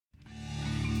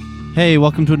Hey,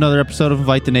 welcome to another episode of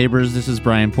Invite the Neighbors. This is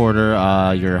Brian Porter,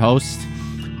 your host.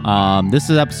 This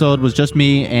episode was just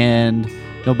me and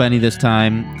no Benny this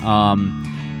time.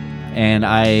 And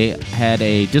I had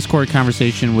a Discord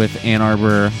conversation with Ann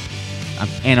Arbor-ish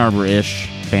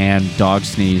band Dog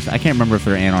Sneeze. I can't remember if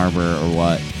they're Ann Arbor or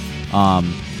what.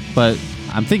 But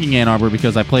I'm thinking Ann Arbor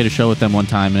because I played a show with them one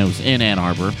time and it was in Ann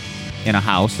Arbor, in a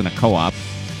house, in a co-op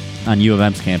on U of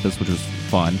M's campus, which was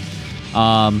fun.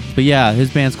 But yeah,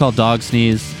 his band's called Dog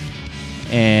Sneeze,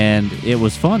 and it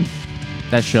was fun,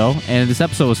 that show. And this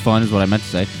episode was fun, is what I meant to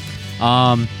say.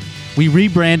 We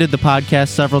rebranded the podcast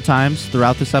several times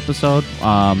throughout this episode,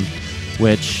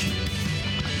 which,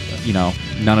 you know,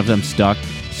 none of them stuck.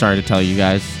 Sorry to tell you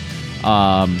guys.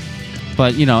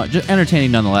 But, you know, just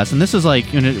entertaining nonetheless. And this is like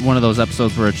one of those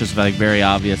episodes where it's just like very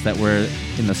obvious that we're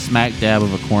in the smack dab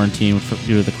of a quarantine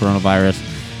due to the coronavirus,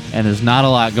 and there's not a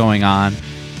lot going on.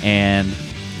 And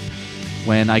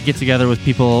when I get together with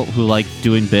people who like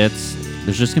doing bits,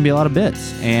 there's just going to be a lot of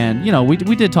bits. And, you know, we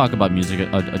did talk about music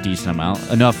a decent amount,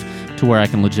 enough to where I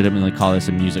can legitimately call this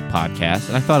a music podcast.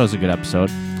 And I thought it was a good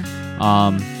episode.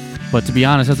 But to be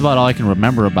honest, that's about all I can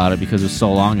remember about it because it was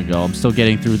so long ago. I'm still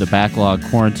getting through the backlog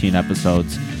quarantine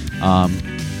episodes.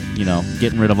 You know,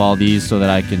 getting rid of all these so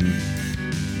that I can,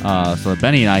 so that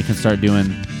Benny and I can start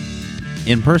doing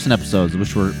in-person episodes,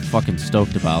 which we're fucking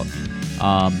stoked about.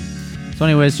 So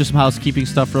anyways, just some housekeeping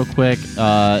stuff real quick.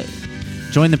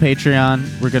 Join the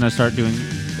Patreon. We're going to start doing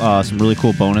some really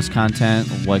cool bonus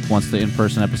content, like once the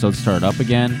in-person episodes start up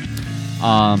again.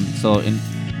 So in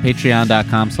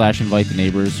patreon.com/invite the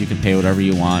neighbors, you can pay whatever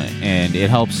you want, and it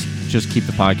helps just keep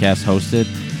the podcast hosted.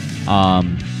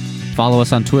 Follow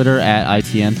us on Twitter at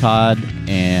ITNpod,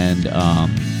 and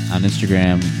on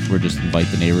Instagram, we're just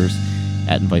Invite the Neighbors.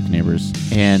 At Invite the Neighbors.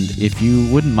 And if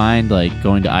you wouldn't mind like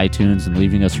going to iTunes and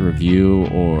leaving us a review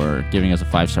or giving us a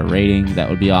 5-star rating, that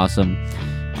would be awesome.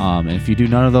 And if you do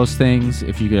none of those things,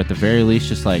 if you could at the very least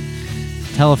just like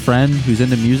tell a friend who's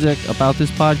into music about this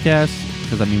podcast,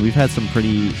 because I mean we've had some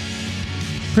pretty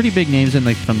big names in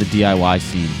from the DIY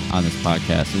scene on this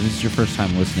podcast. If this is your first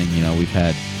time listening, you know, we've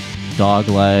had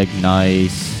Dogleg,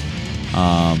 Nice,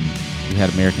 we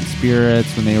had American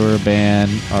Spirits when they were a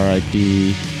band,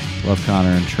 R.I.P. Love Connor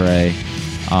and Trey.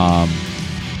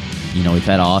 You know, we've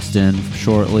had Austin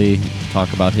shortly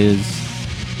talk about his,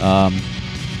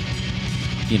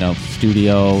 you know,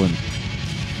 studio and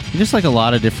just like a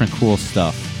lot of different cool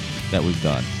stuff that we've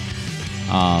done.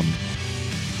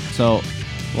 So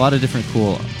a lot of different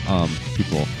cool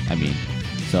people. I mean,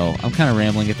 so I'm kind of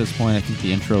rambling at this point. I think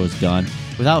the intro is done.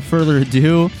 Without further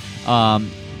ado,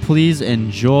 please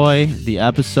enjoy the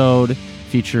episode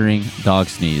featuring Dog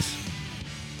Sneeze.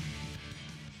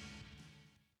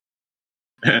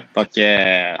 Fuck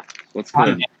yeah. What's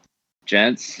good,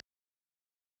 gents?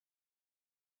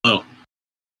 Hello.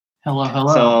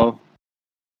 Hello.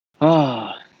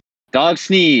 So, Dog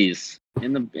Sneeze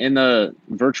in the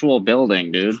virtual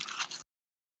building, dude.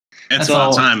 It's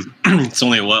about time. It's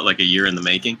only like a year in the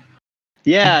making.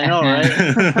 Yeah, I know,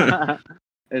 right?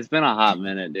 It's been a hot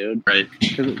minute, dude. Right.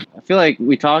 'Cause I feel like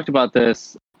we talked about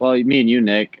this. Well, me and you,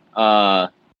 Nick.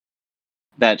 That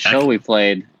show we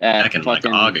played at back in like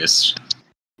August.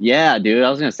 Yeah, dude. I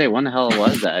was gonna say, when the hell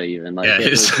was that even? Like, yeah,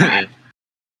 it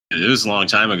was a long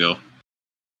time ago.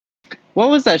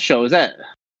 What was that show? Was that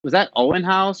Owen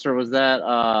House or was that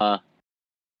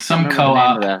some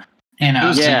co-op? In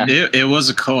Austin. Yeah, it was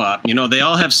a co-op. You know, they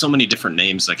all have so many different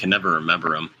names. I can never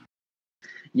remember them.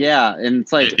 Yeah, and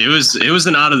it's like it was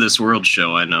an out of this world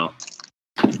show. I know.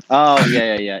 Oh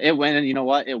yeah. It went, and you know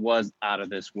what? It was out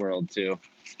of this world too.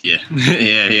 Yeah,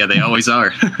 yeah. They always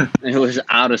are. It was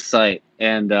out of sight,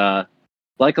 and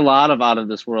like a lot of out of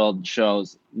this world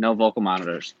shows, no vocal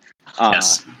monitors.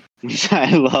 Yes. Which I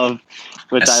love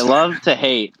to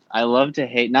hate. I love to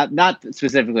hate, not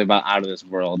specifically about out of this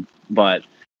world, but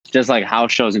just like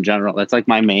house shows in general. That's like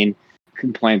my main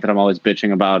complaint that I'm always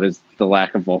bitching about is the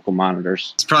lack of vocal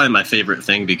monitors. It's probably my favorite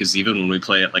thing because even when we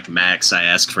play at like Max, I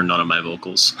ask for none of my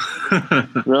vocals.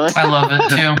 Really? I love it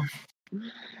too.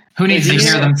 Who needs to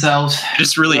hear themselves? I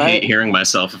just really hate hearing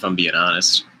myself, if I'm being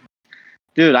honest.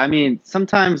 Dude, I mean,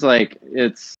 sometimes like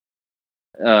it's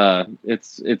a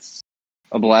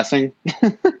blessing.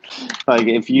 Like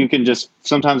if you can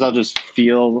sometimes I'll just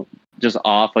feel just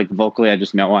off, like vocally I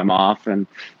just know I'm off, and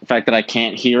the fact that I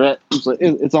can't hear it,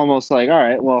 it's almost like, all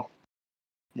right, well,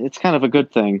 it's kind of a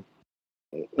good thing.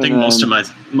 I think most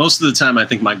of the time I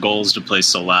think my goal is to play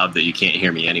so loud that you can't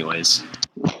hear me anyways.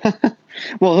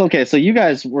 Well, okay, so you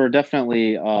guys were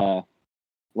definitely loud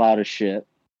as shit.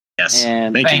 Yes.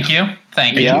 And Thank you.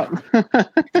 Yeah.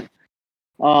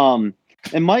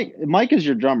 And Mike is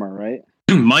your drummer, right?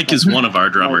 Mike is one of our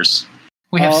drummers.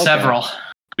 We have okay. several.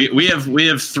 We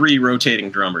have 3 rotating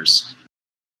drummers.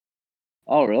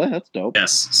 Oh, really? That's dope.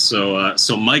 Yes.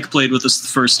 So Mike played with us the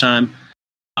first time.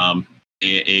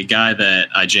 A guy that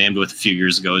I jammed with a few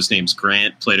years ago, his name's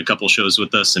Grant, played a couple shows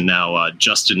with us, and now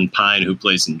Justin Pine, who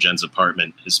plays in Jen's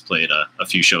Apartment, has played a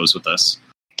few shows with us.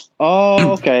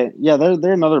 Oh, okay. Yeah,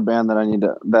 they're another band that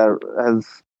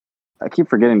I keep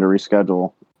forgetting to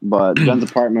reschedule, but Jen's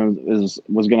Apartment was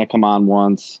going to come on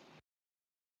once,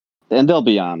 and they'll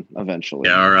be on eventually.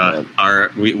 Yeah,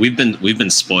 we've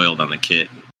been spoiled on the kit,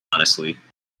 honestly.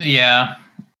 Yeah.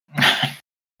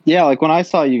 Yeah, like when I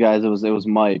saw you guys, it was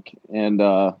Mike, and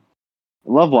I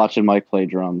love watching Mike play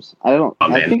drums. I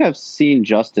think I've seen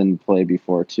Justin play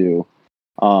before too,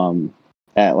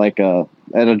 at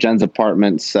a Jen's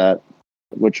Apartment set,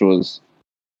 which was,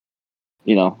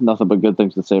 nothing but good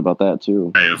things to say about that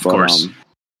too. Right, of course.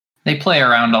 They play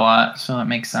around a lot, so that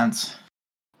makes sense.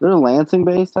 They're Lansing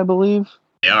based, I believe.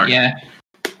 They are. Yeah.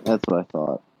 That's what I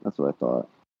thought.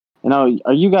 Now,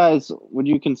 are you guys? Would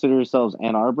you consider yourselves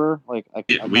Ann Arbor? We're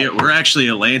actually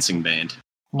a Lansing band.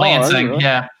 Lansing, really?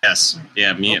 yeah. Yes,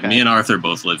 yeah. Me and Arthur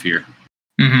both live here.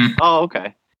 Mm-hmm. Oh,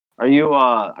 okay. Are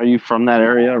you from that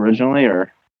area originally,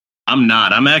 or? I'm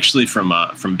not. I'm actually from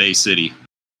Bay City.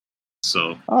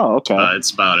 So. Oh, okay. It's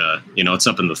about it's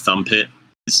up in the Thumb Pit,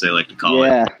 as they like to call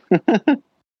it.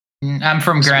 Yeah. I'm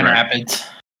from Grand Rapids.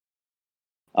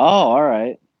 Oh, all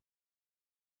right.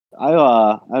 I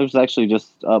was actually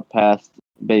just up past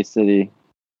Bay City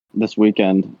this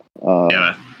weekend.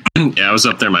 Yeah, I was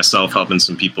up there myself, helping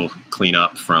some people clean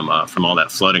up from all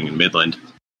that flooding in Midland.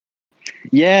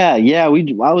 Yeah. I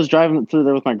was driving through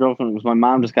there with my girlfriend because my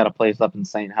mom just got a place up in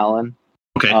St. Helen.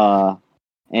 Okay.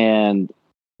 And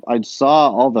I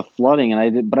saw all the flooding,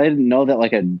 but I didn't know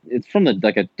that it's from a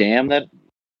dam that.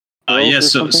 Yeah.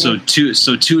 So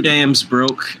two dams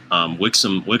broke.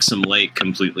 Wixom Lake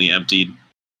completely emptied.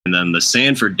 And then the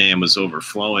Sanford Dam was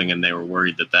overflowing, and they were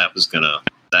worried that was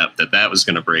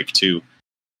gonna break too.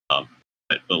 But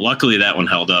luckily that one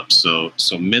held up. So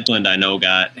Midland I know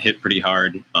got hit pretty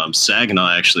hard.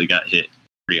 Saginaw actually got hit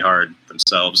pretty hard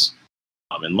themselves.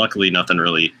 And luckily nothing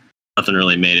really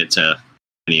made it to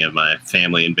any of my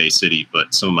family in Bay City.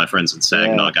 But some of my friends in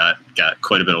Saginaw got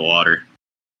quite a bit of water.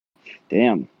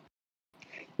 Damn.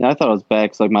 Yeah, I thought it was bad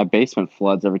because my basement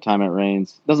floods every time it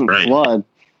rains. It doesn't flood.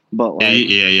 But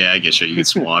yeah, I guess you get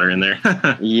some water in there.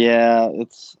 Yeah,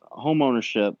 it's home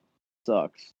ownership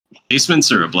sucks. Basements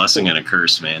are a blessing and a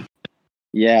curse, man.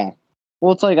 Yeah,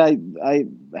 well, it's like I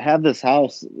have this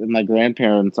house and my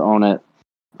grandparents own it,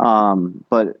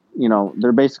 but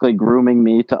they're basically grooming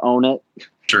me to own it.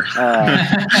 Sure.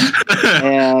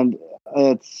 And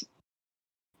that's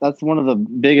one of the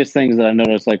biggest things that I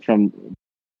noticed, from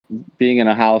being in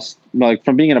a house,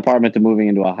 from being an apartment to moving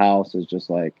into a house, is just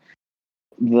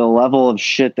the level of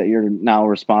shit that you're now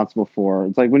responsible for.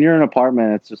 It's when you're in an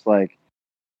apartment, it's just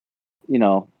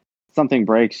something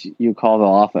breaks, you call the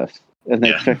office and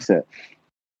they fix it.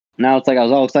 Now it's I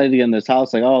was all excited to get in this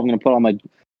house. I'm going to put all my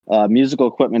musical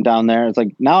equipment down there. It's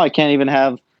now I can't even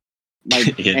have my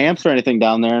amps or anything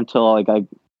down there until I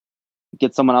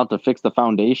get someone out to fix the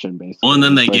foundation, basically. Well, and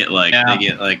then they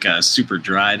get super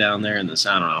dry down there in this.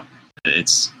 I don't know.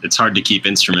 It's hard to keep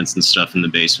instruments and stuff in the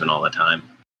basement all the time.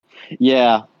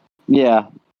 Yeah.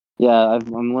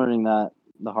 I'm learning that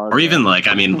the hard way. Or even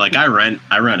I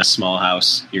rent a small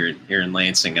house here in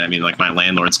Lansing, and my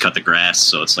landlord's cut the grass,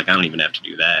 so it's I don't even have to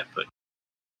do that. But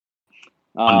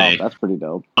one day, that's pretty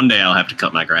dope. One day I'll have to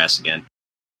cut my grass again.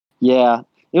 Yeah,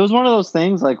 it was one of those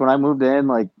things. When I moved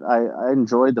in, I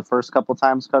enjoyed the first couple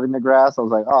times cutting the grass. I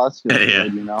was oh, this feels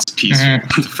good, It's peaceful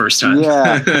the first time.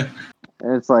 Yeah.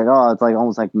 And it's it's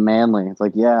almost manly. It's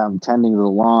yeah, I'm tending the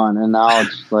lawn, and now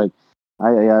it's just I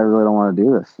really don't want to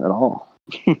do this at all.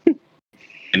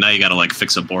 And now you got to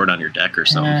fix a board on your deck or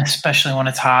something. Especially when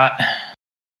it's hot.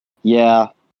 Yeah.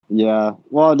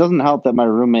 Well, it doesn't help that my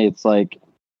roommate's it's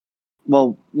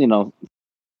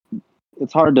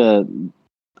hard to.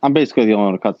 I'm basically the only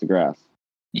one who cuts the grass.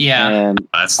 Yeah, and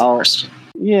that's the worst.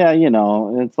 Yeah,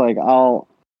 it's I'll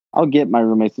get my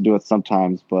roommates to do it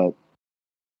sometimes, but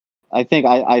I think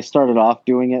I started off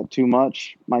doing it too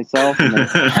much myself, and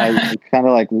I kind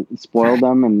of spoiled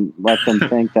them and let them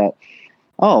think that,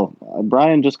 oh,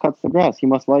 Brian just cuts the grass. He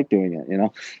must like doing it,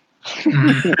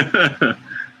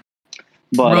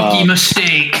 But rookie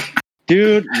mistake,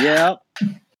 dude. Yeah.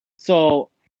 So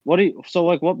what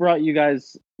brought you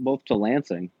guys both to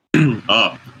Lansing?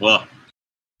 Oh, well.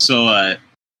 So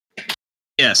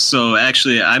so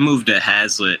actually I moved to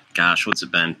Hazlitt. Gosh, what's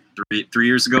it been? 3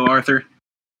 years ago, Arthur?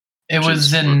 It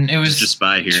was just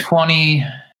by here.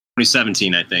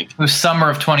 2017, I think. It was summer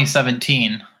of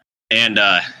 2017. And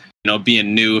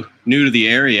being new to the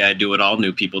area, I do what all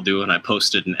new people do, and I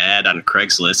posted an ad on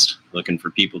Craigslist looking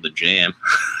for people to jam.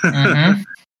 Mm-hmm.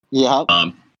 Yeah.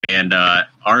 And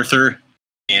Arthur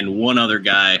and one other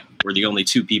guy were the only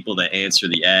two people that answer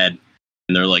the ad,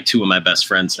 and they're like two of my best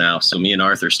friends now. So me and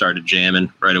Arthur started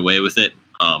jamming right away with it.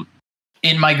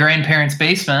 In my grandparents'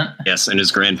 basement. Yes, in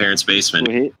his grandparents' basement.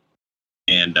 Sweet.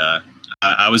 And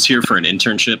I was here for an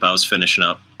internship. I was finishing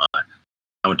up.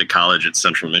 I went to college at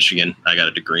Central Michigan. I got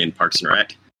a degree in Parks and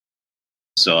Rec.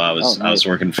 So I was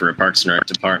working for a Parks and Rec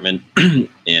department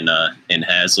in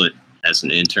Hazlet as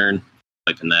an intern,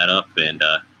 picking that up, and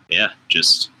I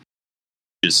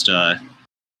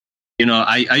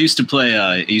used to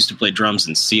play drums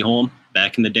in Seaholm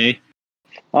back in the day.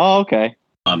 Oh, okay.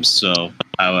 So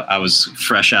I was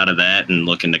fresh out of that and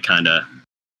looking to kind of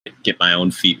get my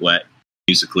own feet wet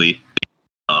musically.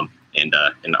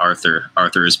 And Arthur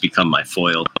has become my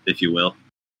foil, if you will.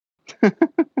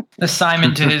 The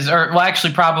Simon to his, or well,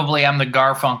 actually, probably I'm the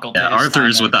Garfunkel. Yeah, Arthur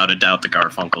is without a doubt the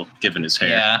Garfunkel, given his hair.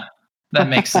 Yeah, that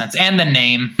makes sense, and the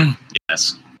name.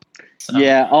 Yes. So.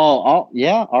 Yeah.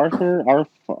 Yeah. Arthur.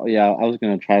 Yeah. I was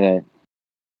gonna try to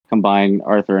combine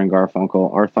Arthur and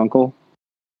Garfunkel. Arthunkel.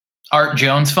 Art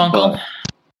Jones Funkel.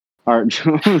 Art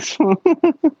Jones.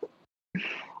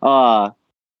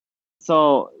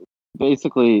 So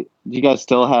basically, do you guys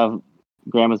still have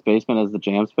Grandma's basement as the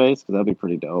jam space? Because that'd be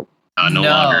pretty dope. No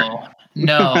longer.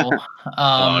 No.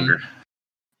 Longer.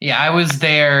 Yeah, I was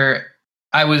there.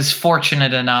 I was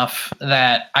fortunate enough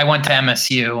that I went to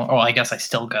MSU. Well, I guess I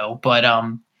still go, but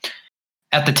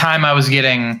at the time I was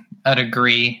getting a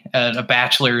degree, a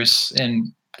bachelor's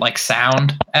in like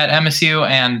sound at MSU,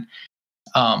 and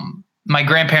my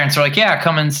grandparents were like, "Yeah,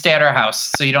 come and stay at our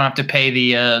house, so you don't have to pay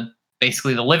the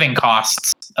basically the living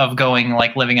costs of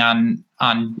living on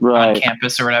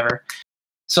campus or whatever."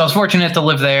 So I was fortunate to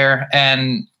live there,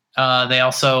 and they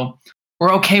also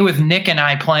were okay with Nick and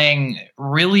I playing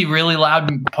really, really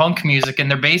loud punk music in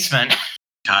their basement.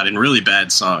 God, and really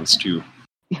bad songs too.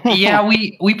 Yeah,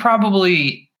 we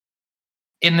probably,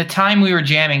 in the time we were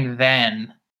jamming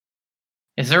then,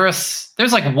 there's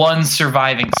like one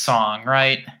surviving song,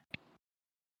 right?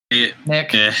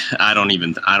 Nick? I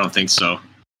don't think so.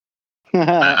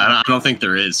 I don't think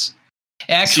there is.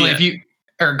 Actually,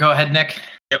 go ahead, Nick.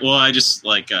 Yeah, well, I just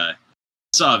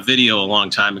saw a video a long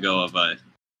time ago of I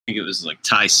think it was like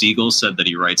Ty Segall said that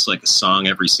he writes like a song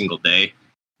every single day.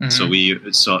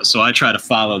 Mm-hmm. So I try to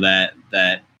follow that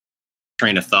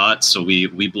train of thought. So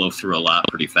we blow through a lot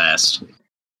pretty fast.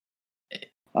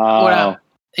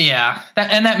 Yeah,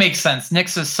 that makes sense.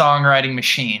 Nick's a songwriting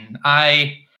machine.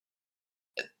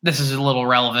 This is a little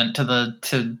relevant to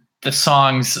the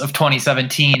songs of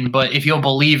 2017, but if you'll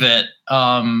believe it,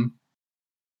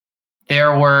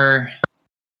 there were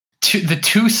the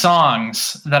two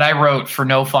songs that I wrote for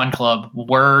No Fun Club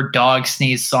were Dog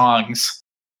Sneeze songs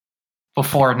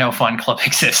before No Fun Club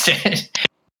existed.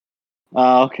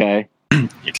 Okay.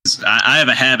 Because I have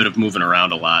a habit of moving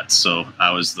around a lot, so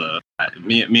I was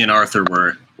me and Arthur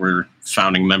were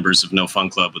founding members of No Fun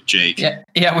Club with Jake.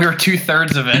 Yeah, we were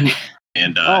 2/3 of it.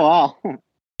 And oh wow.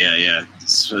 Yeah,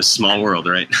 it's a small world,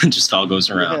 right? Just all goes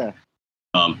around.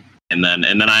 Yeah. And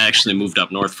then I actually moved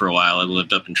up north for a while. I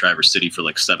lived up in Traverse City for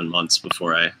like 7 months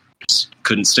before I just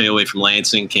couldn't stay away from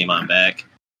Lansing. Came on back.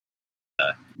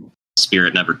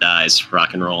 Spirit never dies.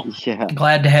 Rock and roll. Yeah.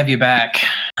 Glad to have you back.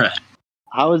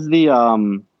 How is the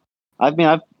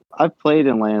I've played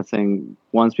in Lansing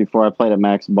once before. I played at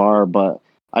Max Bar, but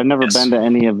I've never been to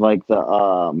any of like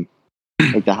the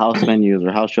house venues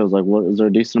or house shows. Like, is there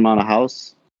a decent amount of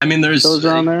house? I mean, there's shows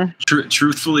around there.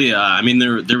 Truthfully,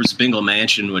 there was Bingle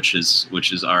Mansion, which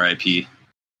is R.I.P.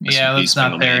 Yeah, that's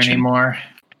not there anymore.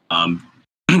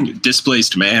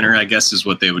 Displaced Manor, I guess, is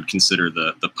what they would consider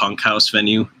the punk house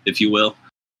venue, if you will.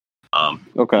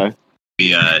 Okay.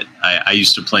 I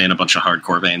used to play in a bunch of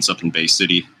hardcore bands up in Bay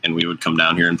City, and we would come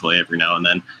down here and play every now and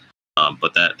then.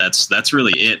 But that's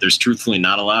really it. There's truthfully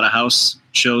not a lot of house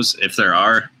shows. If there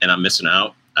are, and I'm missing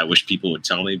out, I wish people would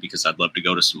tell me because I'd love to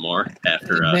go to some more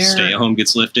after stay at home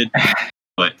gets lifted.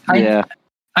 But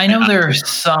I know there's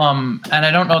some, and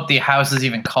I don't know what the house is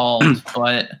even called,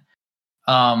 but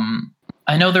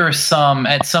I know there are some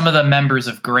at some of the members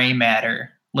of Gray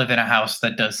Matter live in a house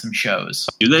that does some shows.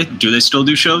 Do they still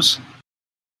do shows?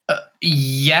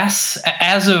 Yes,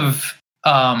 as of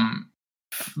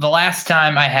the last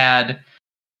time I had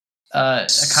a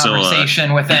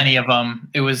conversation with any of them,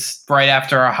 it was right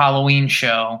after our Halloween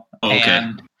show,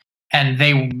 and and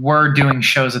they were doing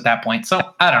shows at that point.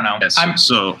 So I don't know. Yeah,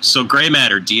 so Gray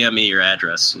Matter, DM me your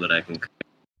address so that I can.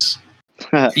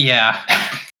 Yeah.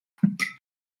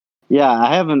 Yeah,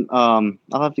 I haven't. I'll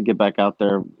have to get back out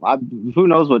there. Who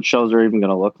knows what shows are even going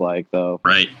to look like, though?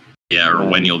 Right. Yeah, or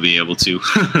when you'll be able to.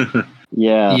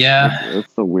 Yeah. Yeah.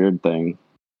 It's the weird thing.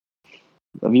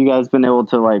 Have you guys been able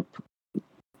to like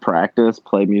practice,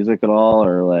 play music at all,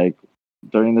 or like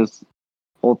during this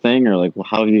whole thing, or like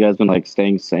how have you guys been like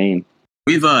staying sane?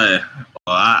 We've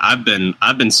I've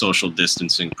been social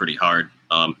distancing pretty hard.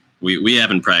 We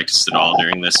haven't practiced at all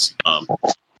during this.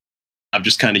 I've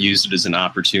just kind of used it as an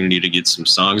opportunity to get some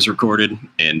songs recorded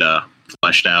and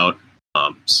fleshed out,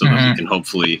 so that we can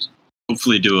hopefully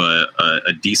do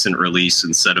a decent release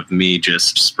instead of me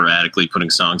just sporadically putting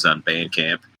songs on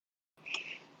Bandcamp.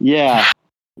 Yeah,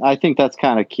 I think that's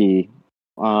kind of key.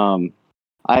 I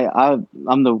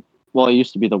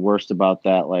used to be the worst about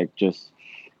that, like just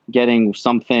getting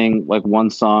something like one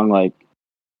song like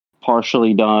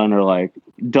partially done or like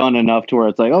done enough to where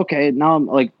it's like, okay, now I'm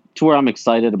like to where I'm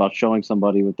excited about showing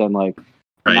somebody, but then like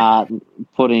not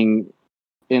putting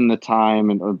in the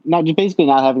time or not, just basically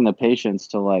not having the patience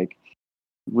to like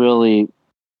really,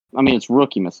 I mean, it's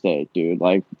rookie mistake, dude.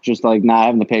 Like just like not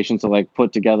having the patience to like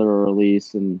put together a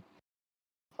release and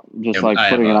just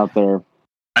putting it out there.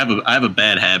 I have a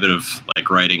bad habit of like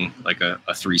writing like a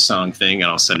 3-song thing, and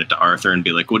I'll send it to Arthur and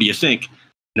be like, "What do you think?"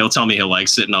 And he'll tell me he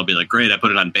likes it, and I'll be like, "Great, I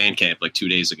put it on Bandcamp like 2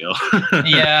 days ago."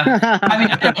 Yeah, I mean,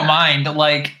 I don't mind.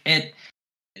 Like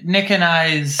Nick and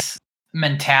I's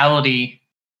mentality.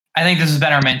 I think this has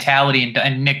been our mentality,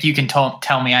 and Nick, you can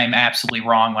tell me I'm absolutely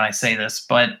wrong when I say this,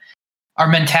 but our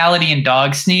mentality in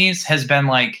Dog Sneeze has been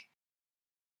like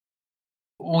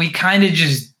we kind of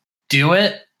just do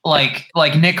it. Like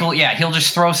Nickel, yeah, he'll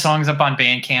just throw songs up on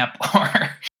Bandcamp,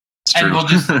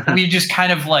 we just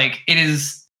kind of like it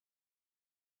is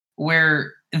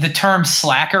where the term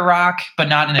slacker rock, but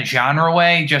not in a genre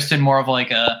way, just in more of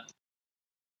like a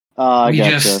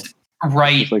just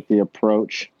like the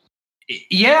approach.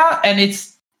 Yeah, and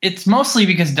it's mostly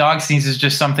because Dog Sneeze is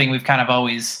just something we've kind of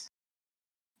always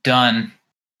done,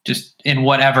 just in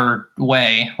whatever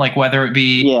way, like whether it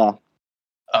be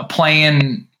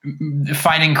finding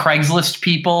Craigslist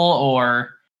people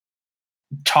or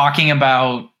talking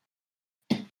about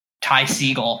Ty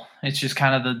Segall. It's just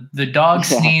kind of the Dog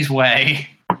Sneeze way.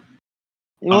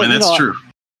 Well, that's true.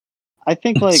 I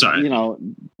think like,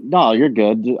 no, you're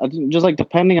good. Just like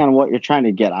depending on what you're trying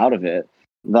to get out of it,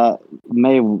 that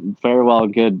may very well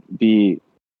be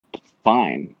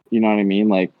fine. You know what I mean?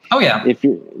 Like, oh yeah. If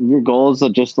your goals are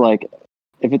just like,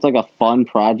 if it's like a fun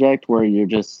project where you're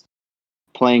just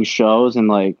playing shows and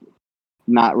like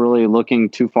not really looking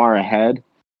too far ahead,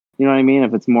 you know what I mean?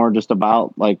 If it's more just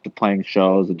about like the playing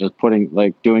shows and just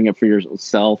doing it for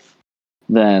yourself,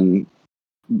 then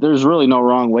there's really no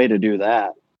wrong way to do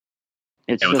that.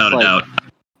 It's just without a doubt.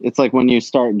 It's like when you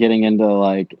start getting into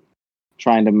like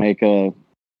trying to make a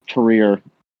career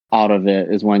out of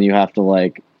it is when you have to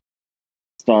like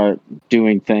start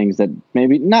doing things that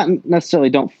maybe not necessarily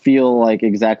don't feel like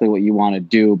exactly what you want to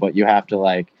do, but you have to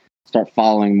like start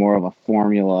following more of a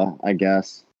formula, I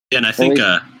guess. Yeah, and I think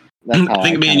I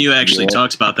think me and you actually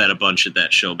talked about that a bunch at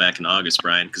that show back in August,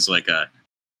 Brian, because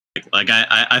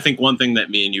I think one thing that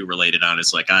me and you related on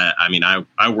is like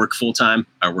I work full time.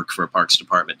 I work for a parks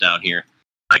department down here.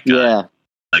 But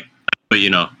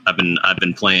I've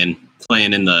been playing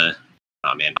in the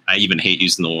I even hate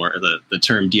using the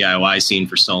term DIY scene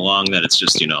for so long that it's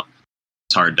just it's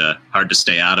hard to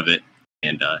stay out of it.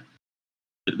 And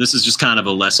this is just kind of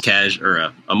a less casual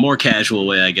or a more casual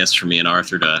way, I guess, for me and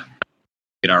Arthur to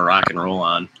get our rock and roll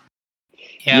on.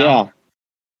 Yeah.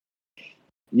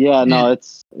 No,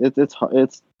 it's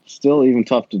still even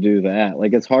tough to do that.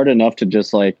 Like it's hard enough to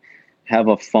just like have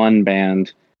a fun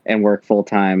band and work full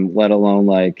time, let alone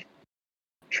like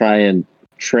try and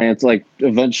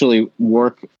eventually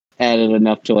work at it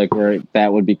enough to like where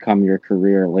that would become your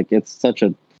career. Like it's just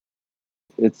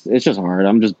hard.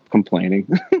 I'm just complaining.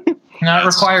 No, it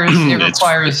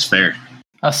requires fair.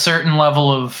 A certain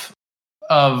level of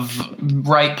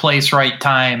right place, right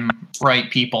time, right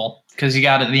people. Because you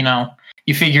got to,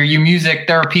 you figure music.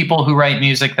 There are people who write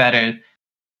music that are,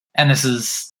 and this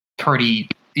is pretty,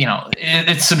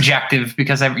 it's subjective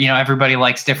because everybody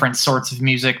likes different sorts of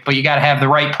music. But you got to have the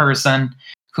right person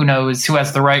who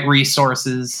has the right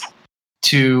resources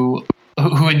who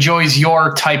enjoys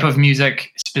your type of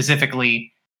music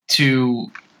specifically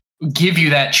to give you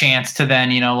that chance to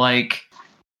then,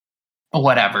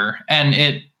 whatever.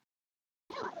 And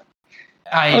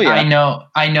I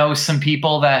know some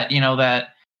people that, that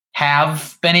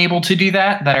have been able to do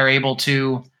that are able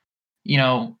to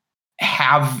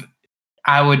have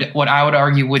what I would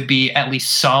argue would be at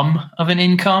least some of an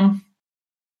income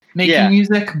making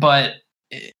music, but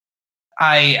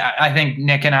I think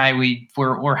Nick and I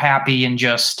we're happy in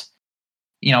just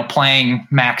playing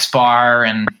Max Bar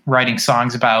and writing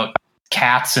songs about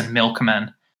cats and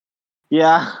milkmen.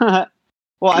 Yeah.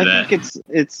 Well, I think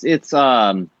it's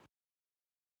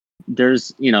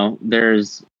there's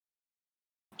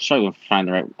struggling to find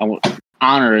the right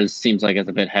honor seems like it's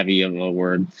a bit heavy of a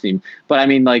word theme, but I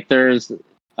mean, like there's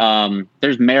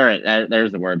merit.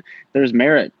 There's the word. There's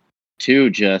merit to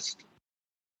just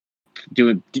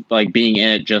doing, like, being in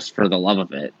it just for the love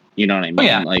of it. You know what I mean?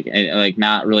 Yeah. Like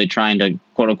not really trying to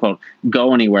quote unquote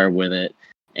go anywhere with it.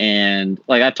 And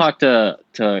like I talked to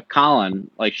Colin,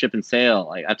 like Ship and Sail.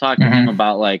 Like I talked to him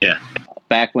about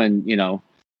back when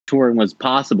touring was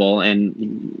possible,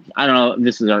 and I don't know,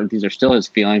 these are still his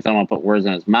feelings. I don't want to put words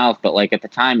in his mouth, but like at the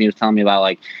time he was telling me about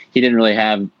like he didn't really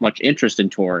have much interest in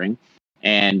touring,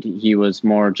 and he was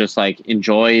more just like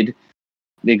enjoyed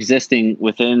existing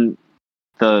within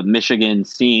the Michigan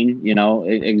scene,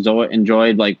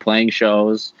 enjoyed like playing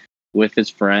shows with his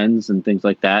friends and things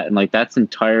like that, and like that's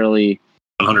entirely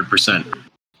 100%.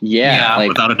 Yeah, like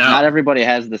without a doubt. Not everybody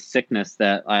has the sickness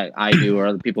that I do or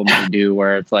other people might do,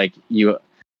 where it's like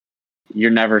you're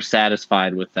never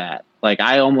satisfied with that. Like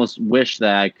I almost wish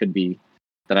that I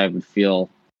would feel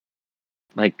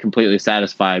like completely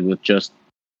satisfied with just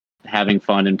having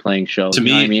fun and playing shows. To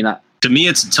me,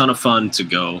 it's a ton of fun to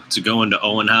go into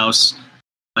Owen House,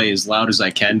 play as loud as I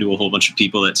can to a whole bunch of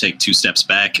people that take 2 steps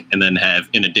back, and then have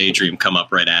In a Daydream come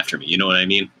up right after me. You know what I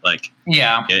mean? Like,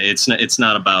 yeah, it's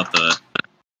not about the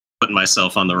putting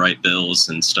myself on the right bills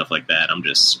and stuff like that. I'm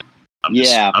just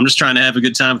trying to have a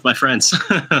good time with my friends.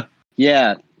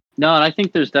 Yeah, no, and I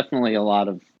think there's definitely a lot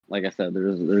of, like I said,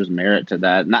 there's merit to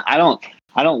that. And I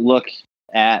don't look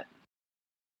at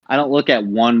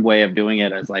one way of doing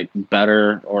it as like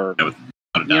better or you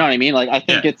know what I mean. Like I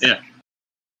think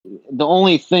the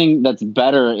only thing that's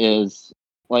better is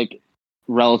like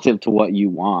relative to what you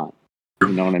want. You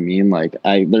know what I mean? Like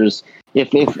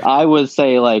if I was,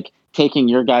 say, like taking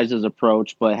your guys'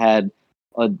 approach but had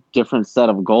a different set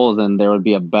of goals, then there would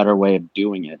be a better way of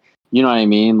doing it. You know what I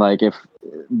mean? Like if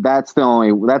that's the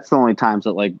only times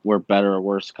that like where better or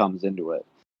worse comes into it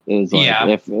is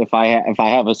like if I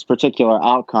have a particular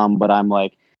outcome, but I'm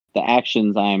like the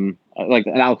actions I'm like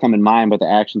an outcome in mind, but the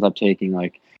actions I'm taking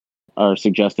like are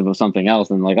suggestive of something else,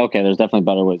 and like okay, there's definitely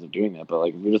better ways of doing that. But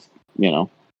like we just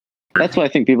that's what I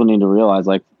think people need to realize.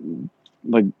 Like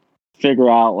figure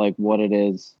out like what it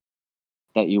is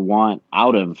that you want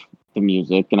out of the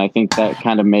music, and I think that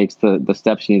kind of makes the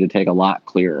steps you need to take a lot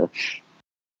clearer.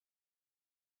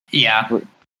 Yeah,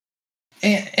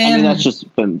 and I mean that's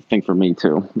just been a thing for me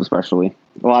too. Especially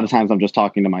a lot of times I'm just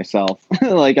talking to myself,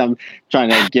 like I'm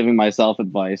trying to giving myself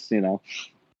advice.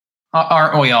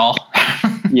 Aren't we all?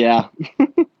 Yeah.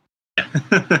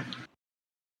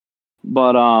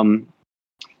 But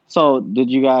so did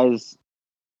you guys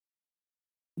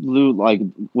lose, like,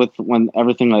 with when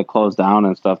everything like closed down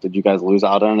and stuff, did you guys lose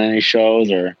out on any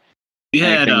shows or we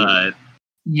had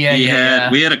we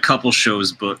had a couple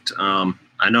shows booked.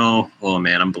 I know, oh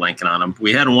man, I'm blanking on them.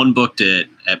 We had one booked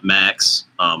at Max,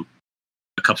 a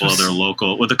couple other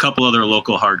local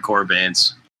hardcore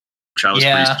bands, which I was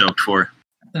pretty stoked for.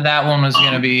 That one was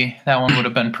that one would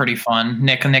have been pretty fun.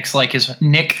 Nick likes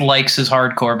his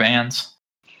hardcore bands.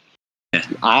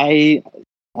 I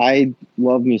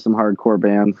love me some hardcore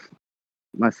bands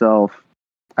myself.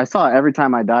 I saw Every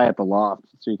Time I Die at the Loft,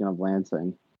 speaking of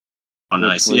Lansing. Oh,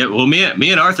 nice. Yeah, well, me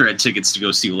and Arthur had tickets to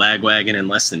go see Lagwagon and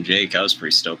Less Than Jake. I was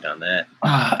pretty stoked on that.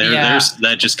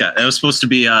 That was supposed to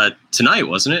be tonight,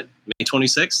 wasn't it? May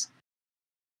 26th?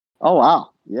 Oh, wow.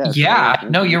 Yeah. Yeah.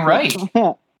 No, you're right.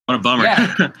 What a bummer.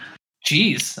 Yeah.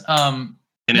 Jeez.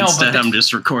 Instead, I'm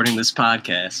just recording this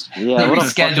podcast. Yeah, they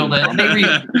rescheduled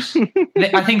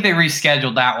it. I think they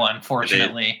rescheduled that one,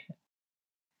 fortunately.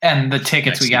 And the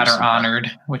tickets we got are honored,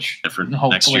 which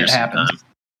hopefully it happens.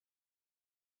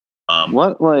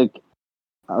 What, like,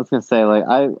 I was gonna say, like,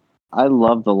 I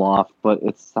love the Loft, but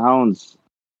it sounds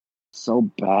so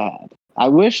bad. I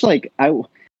wish,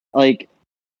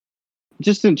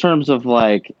 just in terms of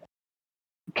like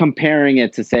comparing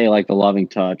it to, say, like the Loving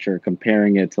Touch, or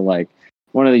comparing it to like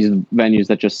one of these venues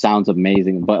that just sounds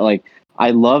amazing. But like,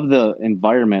 I love the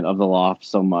environment of the Loft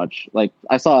so much. Like,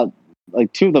 I saw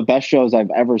like 2 of the best shows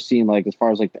I've ever seen, like as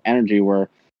far as like the energy, were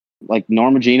like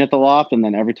Norma Jean at the Loft, and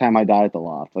then Every Time I Die at the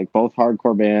Loft. Like both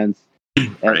hardcore bands,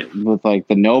 right, with like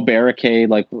the No Barricade.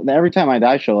 Like the Every Time I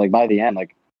Die show, like by the end,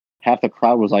 like half the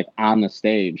crowd was like on the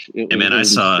stage. I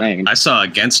saw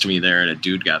Against Me there, and a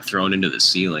dude got thrown into the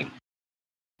ceiling.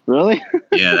 Really?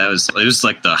 Yeah, it was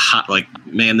like the hot, like,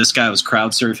 man, this guy was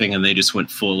crowd surfing, and they just went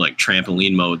full like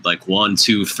trampoline mode, like 1,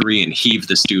 2, 3, and heaved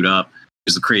this dude up. It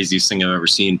was the craziest thing I've ever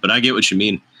seen. But I get what you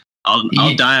mean. I'll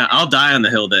die on the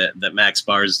hill that Max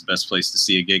Bar is the best place to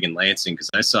see a gig in Lansing, because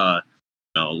I saw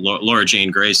Laura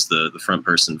Jane Grace, the front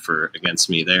person for Against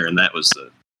Me there, and that was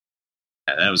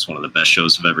one of the best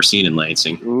shows I've ever seen in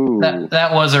Lansing. Ooh.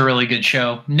 That was a really good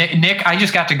show. Nick, I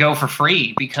just got to go for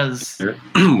free because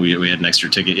we had an extra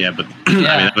ticket. Yeah, but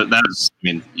yeah.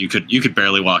 You could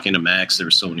barely walk into Max. There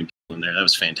were so many people in there. That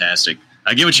was fantastic.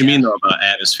 I get what you mean though about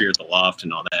atmosphere at the Loft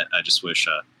and all that. I just wish,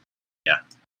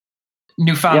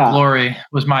 Newfound Glory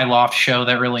was my Loft show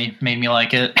that really made me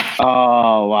like it.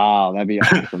 Oh wow, that'd be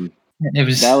awesome.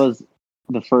 That was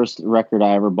the first record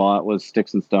I ever bought was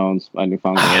Sticks and Stones by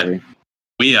Newfound Glory.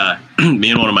 We, me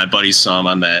and one of my buddies saw them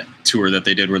on that tour that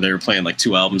they did where they were playing like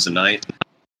 2 albums a night.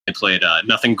 They played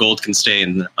Nothing Gold Can Stay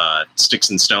and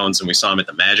Sticks and Stones, and we saw them at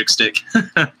the Magic Stick.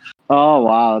 Oh,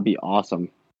 wow. That'd be awesome.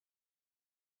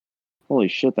 Holy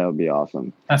shit, that would be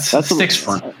awesome. That's Sticks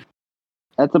fun.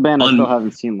 That's a band I still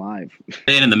haven't seen live.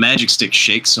 And the Magic Stick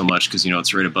shakes so much because,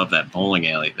 it's right above that bowling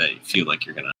alley that you feel like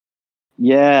you're going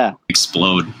to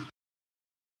explode.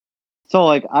 So,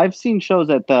 like, I've seen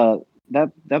shows at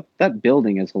that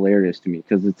building is hilarious to me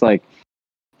because it's like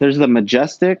there's the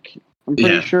Majestic, I'm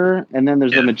pretty sure, and then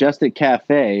there's the Majestic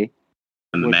Cafe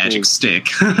and the Magic Stick.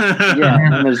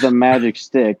 And there's the Magic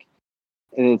Stick,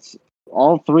 and it's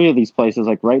all three of these places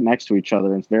like right next to each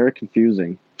other. It's very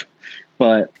confusing,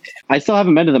 but I still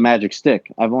haven't been to the Magic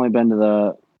Stick. I've only been to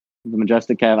the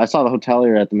Majestic Cafe. I saw the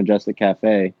Hotelier at the Majestic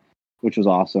Cafe, which was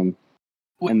awesome.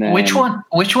 And then, which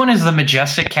one is the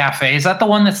Majestic Cafe? Is that the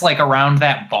one that's like around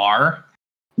that bar?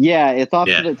 Yeah, it's off.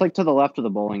 It's like to the left of the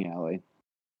bowling alley.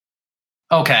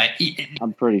 Okay,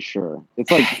 I'm pretty sure it's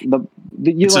like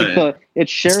it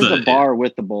shares the bar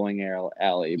with the bowling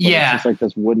alley. But it's just like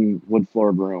this wood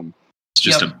floored room. It's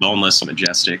just a boneless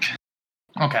Majestic.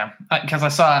 Okay, because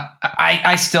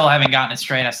I still haven't gotten it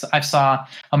straight. I saw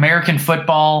American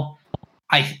football.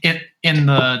 In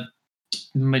the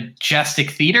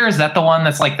Majestic Theater. Is that the one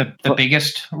that's like the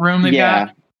biggest room they've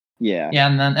got? Yeah.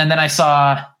 And then I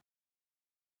saw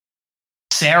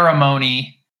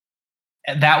Ceremony.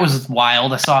 That was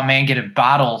wild. I saw a man get a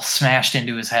bottle smashed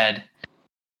into his head,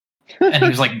 and he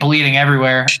was like bleeding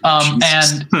everywhere. But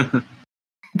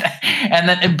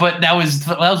that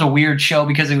was a weird show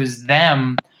because it was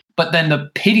them. But then the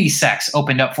Pity Sex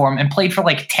opened up for him and played for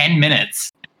like 10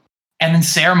 minutes, and then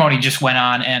Ceremony just went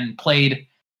on and played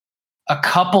a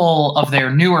couple of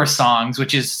their newer songs,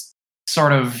 which is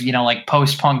sort of, like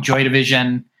post-punk Joy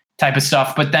Division type of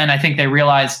stuff. But then I think they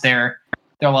realized their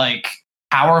like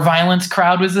power violence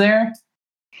crowd was there.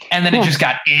 And then it just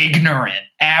got ignorant,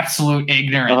 absolute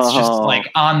ignorance, just like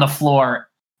on the floor.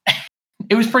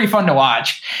 It was pretty fun to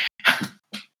watch.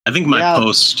 I think my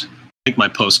post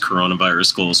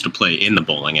coronavirus goal is to play in the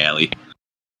bowling alley.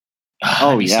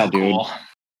 Oh yeah, so dude. Cool.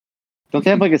 Don't they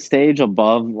have like a stage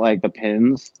above like the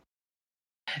pins?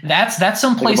 That's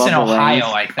someplace in Ohio,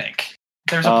 I think.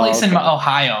 There's a place in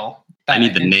Ohio. I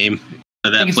need the name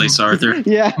of that place, Arthur.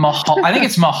 Yeah. I think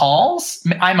it's Mahal's.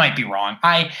 I might be wrong.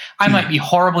 I might be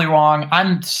horribly wrong.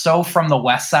 I'm so from the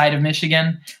west side of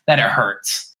Michigan that it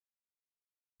hurts.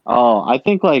 Oh, I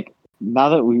think like now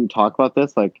that we talk about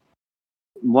this, like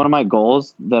one of my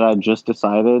goals that I just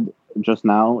decided just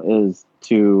now is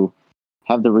to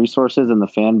have the resources and the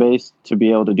fan base to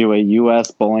be able to do a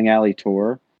U.S. bowling alley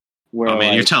tour.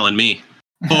 Where, you're telling me.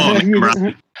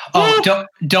 Don't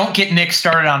get Nick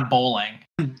started on bowling.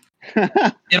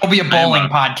 It'll be a bowling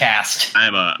podcast.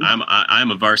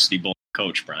 I'm a varsity bowling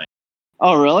coach, Brian.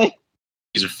 Oh, really?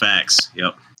 These are facts.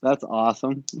 Yep. That's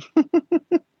awesome.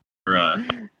 We're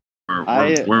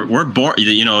born.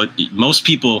 Most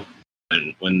people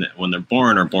when they're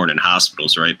born are born in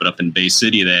hospitals, right? But up in Bay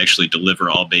City, they actually deliver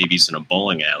all babies in a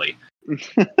bowling alley.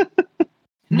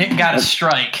 Nick got a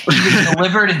strike. He was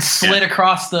delivered and slid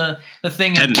across the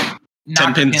thing and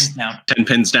knocked 10 pins down. 10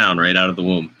 pins down right out of the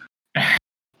womb.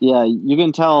 Yeah, you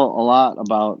can tell a lot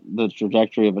about the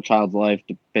trajectory of a child's life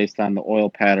based on the oil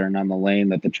pattern on the lane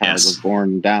that the child was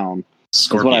born down.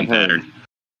 Scorpion pattern.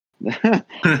 Now,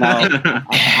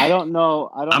 I don't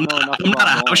know. I'm not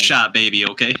a house shot baby,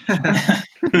 okay?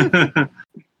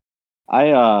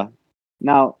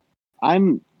 Now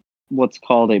I'm what's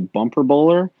called a bumper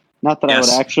bowler. Not that I would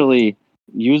actually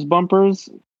use bumpers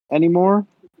anymore,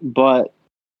 but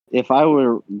if I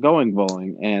were going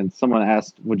bowling and someone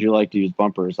asked, "Would you like to use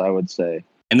bumpers?" I would say.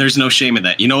 And there's no shame in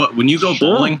that. You know what? When you go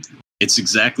bowling, It's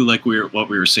exactly like what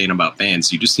we were saying about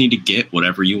bands. You just need to get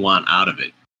whatever you want out of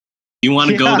it. You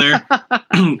want to go there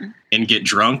and get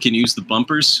drunk and use the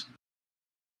bumpers?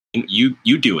 You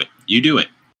do it. You do it.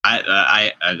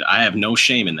 I have no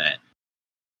shame in that.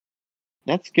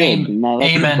 That's good. No,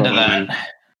 that's Amen to good. that.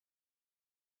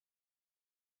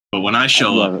 But when I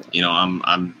show love up,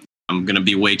 I'm gonna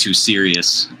be way too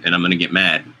serious and I'm gonna get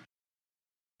mad.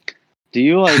 Do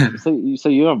you like so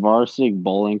you're a varsity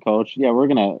bowling coach? Yeah, we're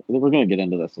gonna get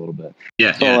into this a little bit.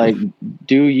 Yeah. So yeah. like,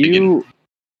 do you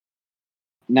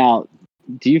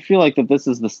feel like that this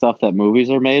is the stuff that movies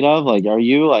are made of? Like, are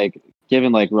you like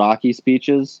giving like Rocky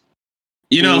speeches?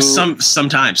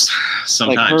 Sometimes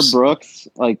Like Herb Brooks,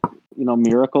 like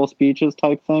miracle speeches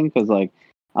type thing? Because like,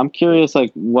 I'm curious,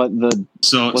 like what's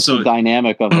the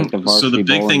dynamic of like the varsity. So the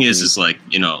big bowling thing is team?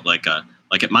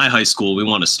 like at my high school, we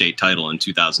won a state title in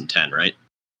 2010, right?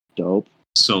 Dope.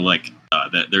 So like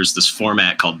there's this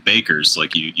format called Bakers.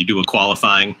 Like you do a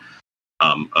qualifying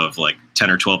of like 10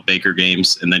 or 12 Baker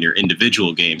games and then your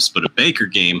individual games. But a Baker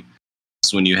game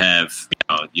is when you have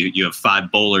you have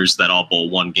 5 bowlers that all bowl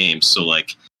one game. So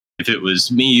like if it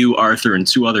was me, you, Arthur, and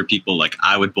 2 other people, like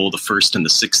I would bowl the first and the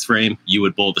 6th frame, you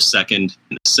would bowl the 2nd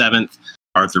and the 7th,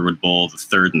 Arthur would bowl the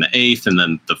 3rd and the 8th, and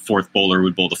then the 4th bowler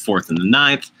would bowl the 4th and the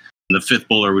 9th. And the 5th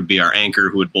bowler would be our anchor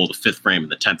who would bowl the 5th frame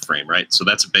and the 10th frame, right? So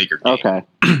that's a Baker game. Okay.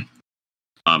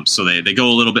 So they go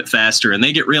a little bit faster and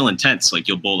they get real intense. Like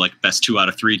you'll bowl like best 2 out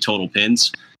of 3 total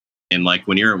pins. And like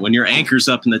when your anchor's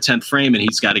up in the 10th frame and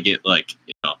he's got to get like,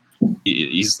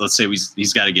 he's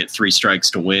got to get 3 strikes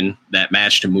to win that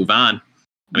match to move on.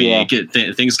 I mean,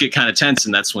 things get kind of tense,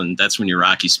 and that's when your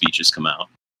Rocky speeches come out.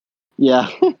 Yeah.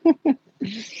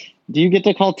 Do you get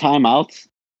to call timeouts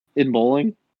in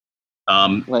bowling?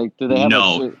 Like, do they have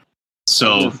no?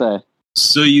 So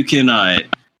you can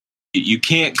you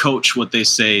can't coach what they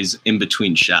say is in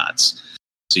between shots.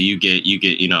 So you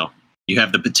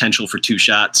have the potential for 2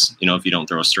 shots. If you don't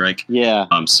throw a strike. Yeah.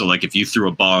 So like if you threw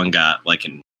a ball and got like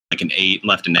an 8 and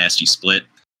left a nasty split,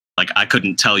 like I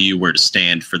couldn't tell you where to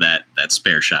stand for that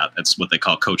spare shot. That's what they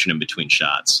call coaching in between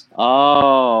shots.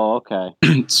 Oh, okay.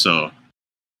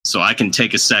 So I can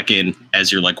take a second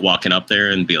as you're like walking up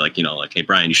there and be like, like, hey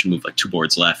Brian, you should move like 2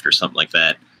 boards left or something like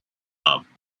that.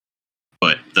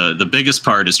 But the biggest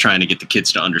part is trying to get the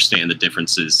kids to understand the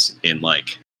differences in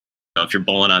like, if you're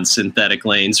bowling on synthetic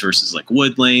lanes versus like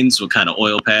wood lanes, what kind of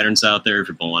oil patterns out there. If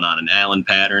you're bowling on an Allen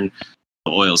pattern,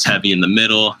 the oil's heavy in the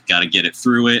middle, got to get it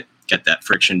through it, get that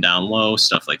friction down low,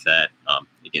 stuff like that.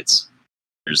 There's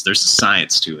a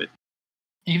science to it.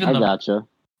 I gotcha.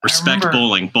 Respect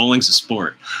bowling. Bowling's a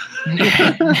sport.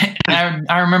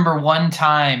 I remember one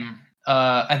time,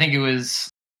 I think it was,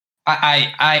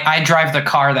 I drive the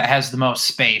car that has the most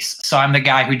space. So I'm the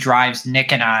guy who drives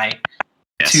Nick and I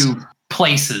to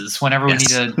places whenever we need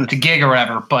to gig or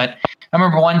whatever. But I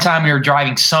remember one time we were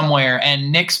driving somewhere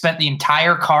and Nick spent the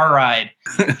entire car ride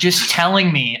just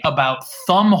telling me about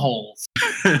thumb holes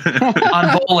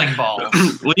on bowling balls.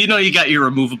 Well, you got your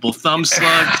removable thumb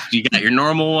slug. You got your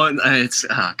normal one. It's,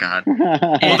 oh, God.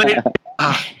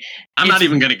 Well, I'm not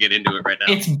even going to get into it right now.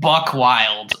 It's buck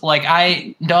wild.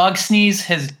 Like Dog Sneeze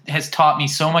has taught me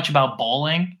so much about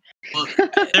bowling. Well,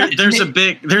 there's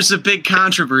a big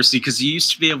controversy because you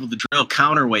used to be able to drill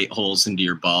counterweight holes into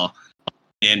your ball.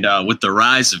 And with the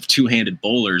rise of 2-handed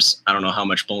bowlers, I don't know how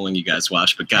much bowling you guys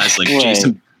watch, but guys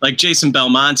like Jason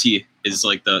Belmonte is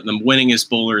like the winningest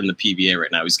bowler in the PBA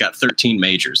right now. He's got 13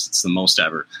 majors. It's the most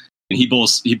ever. And he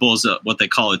bowls what they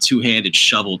call a 2-handed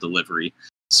shovel delivery.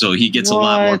 So he gets a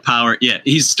lot more power. Yeah,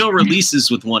 he still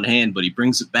releases with one hand, but he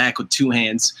brings it back with 2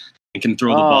 hands and can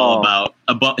throw the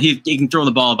ball he can throw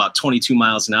the ball about 22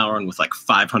 miles an hour and with like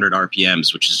 500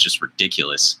 RPMs, which is just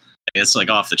ridiculous. It's like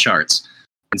off the charts.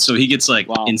 And so he gets like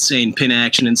insane pin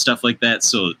action and stuff like that.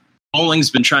 So bowling's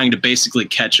been trying to basically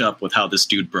catch up with how this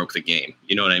dude broke the game.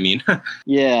 You know what I mean?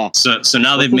 Yeah. So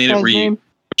now they've made it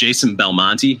Jason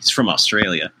Belmonte. He's from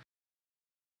Australia.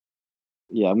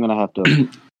 Yeah, I'm gonna have to.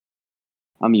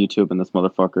 I'm YouTubing this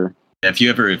motherfucker. If you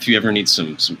ever need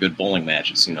some good bowling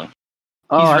matches, he's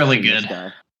really good.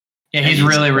 Yeah, he's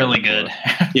really, really good.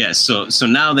 Yeah. So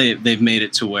now they've made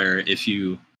it to where if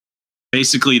you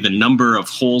basically the number of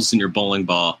holes in your bowling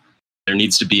ball, there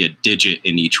needs to be a digit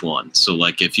in each one. So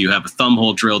like if you have a thumb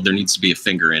hole drilled, there needs to be a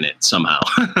finger in it somehow.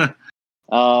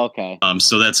 Oh, okay.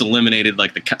 So that's eliminated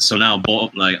so now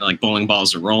bowling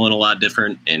balls are rolling a lot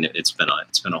different, and it's been a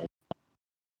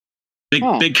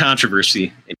big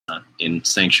controversy in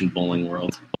sanctioned bowling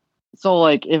world. So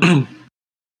like if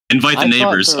invite the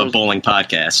neighbors of bowling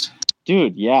podcast.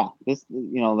 Dude, yeah. This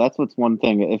that's what's one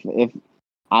thing. If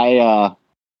I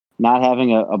not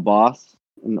having a boss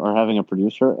or having a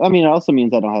producer. I mean, it also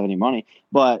means I don't have any money.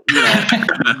 But you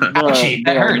know,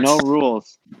 there are no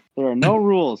rules. There are no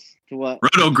rules to what.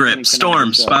 Roto-Grip,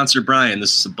 Storm, sponsor Brian.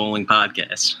 This is a bowling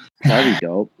podcast. That'd be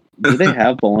dope. Do they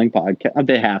have bowling podcast?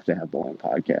 They have to have bowling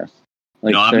podcasts.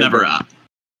 Like, no,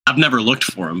 I've never looked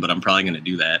for them, but I'm probably going to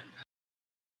do that.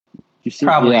 You see,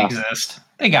 probably exist.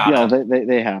 They got it. Yeah,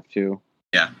 they have to.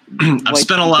 Yeah, I've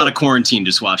spent a lot of quarantine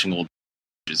just watching old.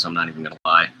 I'm not even going to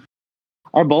lie.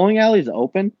 Are bowling alleys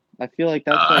open? I feel like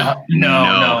that's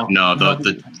no.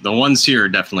 The ones here are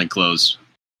definitely closed.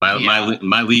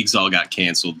 My leagues all got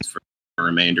canceled for the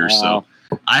remainder, so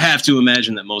I have to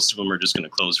imagine that most of them are just going to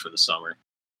close for the summer.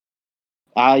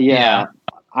 Yeah.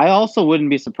 I also wouldn't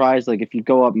be surprised, like if you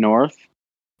go up north,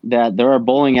 that there are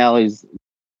bowling alleys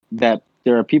that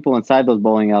there are people inside those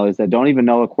bowling alleys that don't even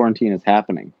know a quarantine is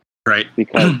happening, right?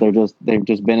 Because they've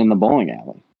just been in the bowling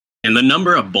alley. And the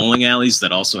number of bowling alleys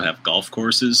that also have golf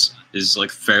courses is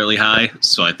like fairly high.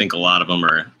 So I think a lot of them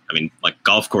are, I mean, like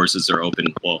golf courses are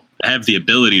open. Well, have the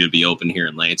ability to be open here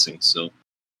in Lansing. So,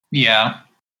 yeah.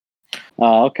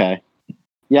 Oh, okay.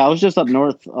 Yeah, I was just up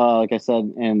north, like I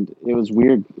said, and it was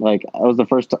weird. Like I was the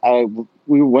first.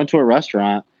 We went to a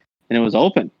restaurant and it was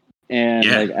open, and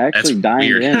like actually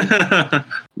dined in.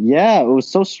 Yeah, it was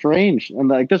so strange. And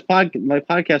like my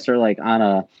podcasts are like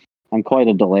on quite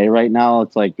a delay right now.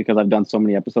 It's like because I've done so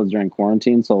many episodes during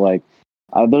quarantine. So like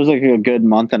there's like a good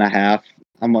month and a half.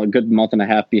 I'm a good month and a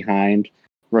half behind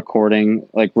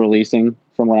releasing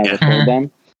from when I recorded them.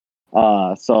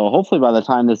 So hopefully by the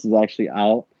time this is actually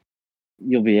out,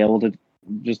 you'll be able to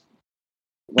just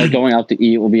like going out to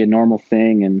eat will be a normal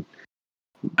thing. And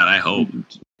I hope.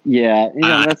 Yeah. You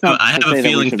know, that's not I have a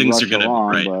feeling things are going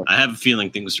to, I have a feeling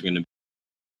things are going to.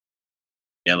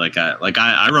 Yeah,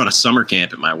 I run a summer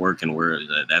camp at my work, and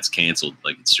that's canceled.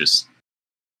 Like it's just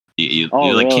you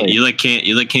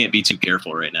can't be too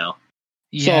careful right now.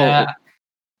 Yeah, so,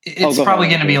 it's probably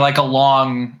going to be like a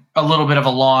little bit of a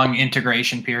long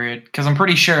integration period because I'm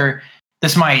pretty sure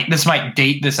this might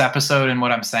date this episode and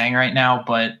what I'm saying right now.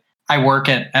 But I work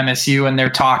at MSU, and they're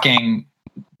talking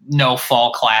no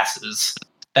fall classes.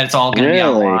 That's all going to be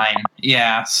online.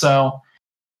 Yeah, so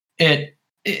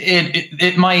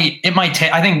It might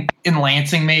take, I think in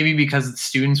Lansing maybe because the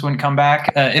students wouldn't come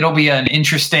back. It'll be an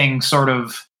interesting sort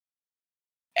of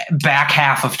back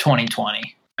half of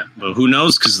 2020. Well, who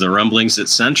knows? Because the rumblings at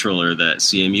Central are that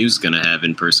CMU is going to have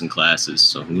in-person classes.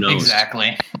 So who knows?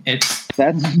 Exactly.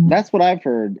 That's what I've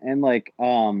heard. And like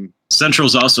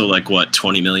Central's also like what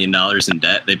 $20 million in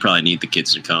debt. They probably need the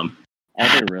kids to come.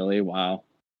 Are they really? Wow.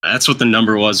 That's what the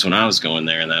number was when I was going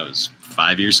there, and that was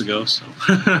 5 years ago. So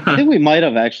I think we might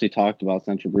have actually talked about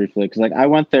Central briefly because, like, I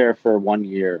went there for 1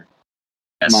 year.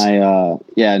 Yes.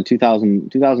 In 2009,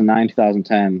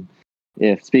 2010.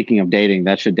 If speaking of dating,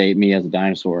 that should date me as a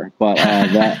dinosaur. But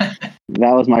that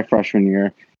was my freshman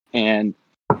year,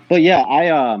 but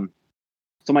yeah,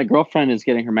 so my girlfriend is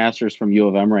getting her master's from U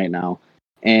of M right now,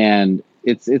 and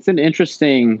it's an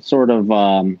interesting sort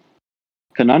of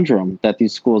conundrum that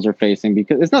these schools are facing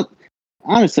because it's not.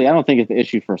 Honestly, I don't think it's the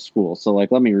issue for a school. So, like,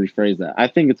 let me rephrase that. I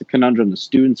think it's a conundrum the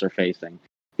students are facing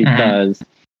because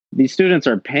these students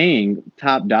are paying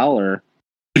top dollar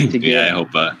to get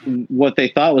what they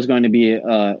thought was going to be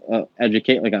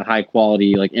educate like a high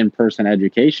quality like in-person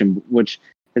education, which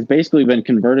has basically been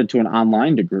converted to an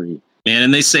online degree. Man,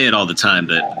 and they say it all the time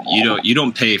that you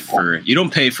don't pay for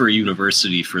a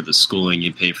university for the schooling,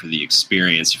 you pay for the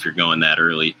experience if you're going that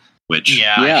early. Which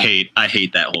I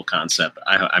hate that whole concept.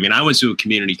 I mean, I went to a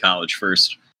community college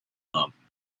first,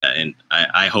 and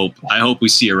I hope we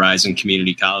see a rise in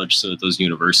community college so that those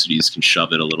universities can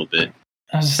shove it a little bit.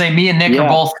 I was to say, me and Nick are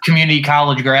both community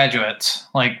college graduates.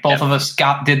 Like both of us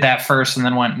did that first, and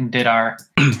then went and did our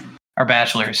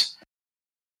bachelors.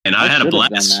 And I had a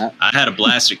blast. I had a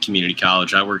blast at community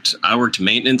college. I worked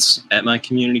maintenance at my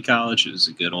community college. It was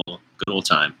a good old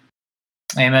time.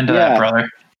 Amen to that, brother.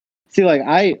 See, like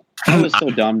I was so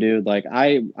dumb, dude. Like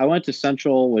I went to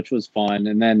Central, which was fun,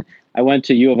 and then I went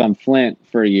to U of M Flint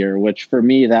for a year, which for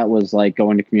me that was like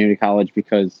going to community college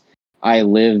because I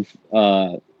live.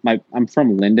 I'm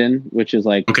from Linden, which is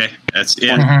like that's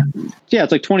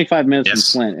it's like 25 minutes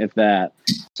from Flint, if that.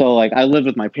 So like I lived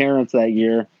with my parents that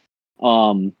year,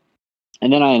 and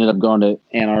then I ended up going to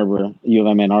Ann Arbor, U of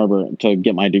M Ann Arbor, to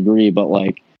get my degree. But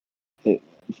like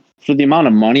for the amount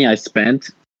of money I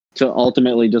spent to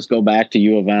ultimately just go back to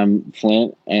U of M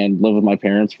Flint and live with my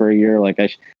parents for a year, like I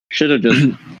should have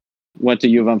just went to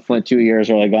U of M Flint 2 years,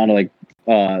 or like gone to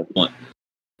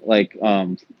like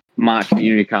Mott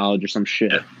Community College or some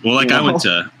shit. Yeah. Well, like I went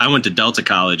to Delta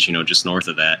College, just north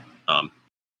of that. I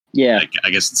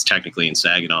guess it's technically in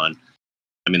Saginaw.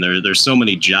 I mean, there's so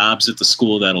many jobs at the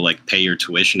school that'll like pay your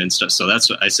tuition and stuff. So that's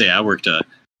what I say. I worked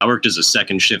as a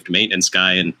second shift maintenance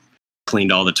guy and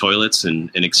cleaned all the toilets, and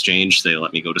in exchange they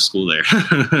let me go to school there.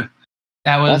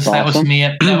 That was awesome. me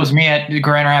at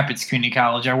Grand Rapids Community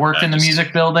College. I worked in the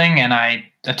music building and I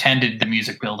attended the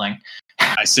music building.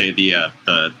 I say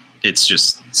it's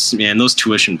just, man, those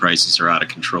tuition prices are out of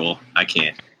control. I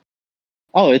can't.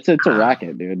 Oh, it's a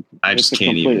racket, dude. I just it's a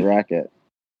can't complete even. racket.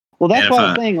 Well, that's why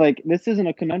I'm saying, like, this isn't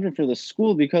a conundrum for the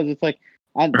school because it's like,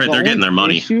 they're getting their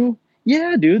money.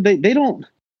 Yeah, dude.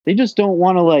 They just don't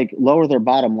want to like lower their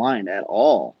bottom line at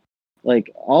all.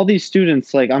 Like all these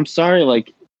students, like, I'm sorry,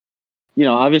 like, you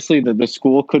know, obviously the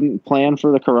school couldn't plan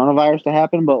for the coronavirus to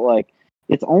happen, but like,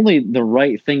 it's only the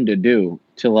right thing to do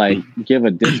to like give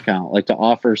a discount, like to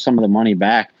offer some of the money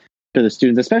back to the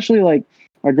students, especially like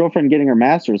my girlfriend getting her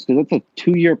master's, because it's a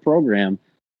 2-year program.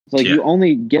 It's like you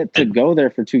only get to go there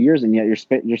for 2 years, and yet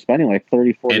you're spending like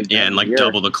 30, 40 and like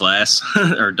double the class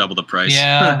or double the price.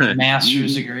 Yeah,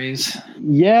 master's degrees.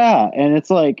 Yeah, and it's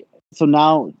like, so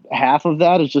now half of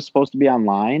that is just supposed to be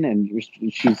online, and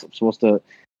she's supposed to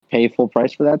pay full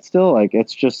price for that still. Like,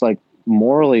 it's just like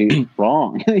morally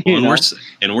wrong.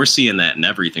 We're seeing that in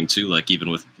everything too. Like even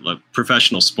with like,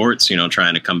 professional sports, you know,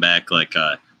 trying to come back. Like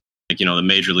you know, the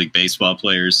Major League Baseball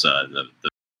players, the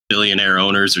billionaire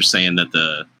owners are saying that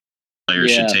the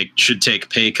players should take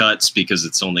pay cuts because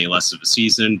it's only less of a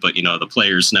season. But you know, the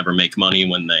players never make money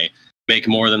when they make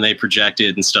more than they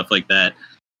projected and stuff like that.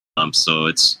 So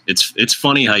it's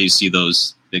funny how you see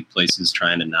those big places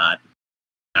trying to not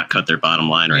cut their bottom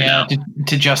line right now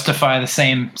to justify the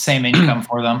same income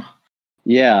for them.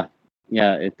 Yeah,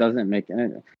 it doesn't make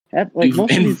any. Like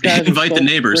most of these guys invite so the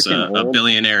neighbors, a old.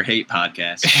 billionaire hate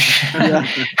podcast. Yeah,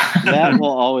 that will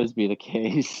always be the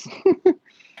case.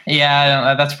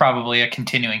 Yeah, that's probably a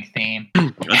continuing theme.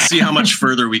 Let's see how much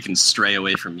further we can stray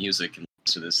away from music and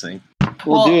to this thing.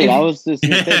 Well, dude, I was just too,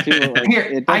 like,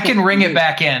 here. I can ring it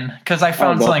back in because I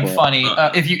found something funny.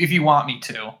 If you want me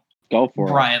to, go for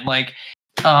it, Brian. Like,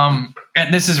 and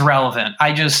this is relevant.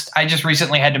 I just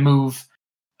recently had to move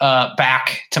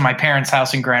back to my parents'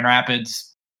 house in Grand Rapids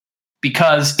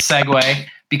because of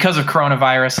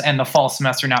coronavirus and the fall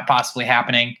semester not possibly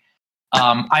happening.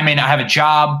 I may not have a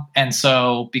job, and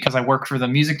so because I work for the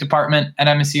music department at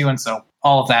MSU, and so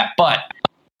all of that. But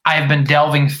I have been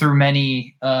delving through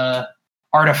many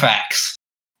artifacts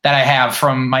that I have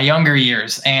from my younger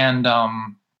years, and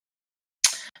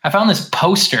I found this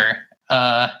poster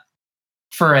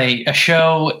for a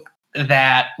show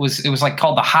that was like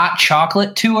called the Hot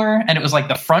Chocolate Tour, and it was like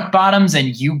the Front Bottoms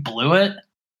and You Blew It.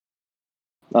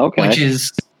 Okay.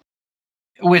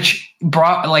 Which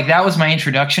brought, like, that was my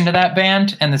introduction to that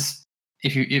band, and this,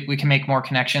 if we can make more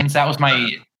connections, that was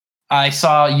I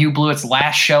saw You Blew It's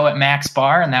last show at Max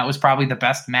Bar, and that was probably the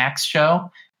best Max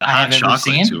show I have ever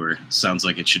seen. Tour sounds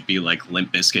like it should be like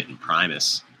Limp Bizkit and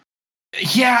Primus.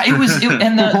 Yeah,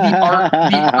 and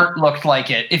the art looked like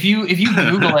it. If you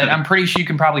Google it, I'm pretty sure you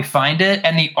can probably find it,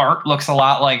 and the art looks a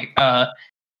lot like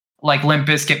Limp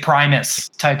Bizkit Primus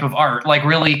type of art, like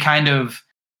really kind of.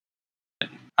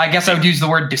 I guess I would use the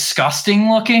word disgusting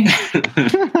looking.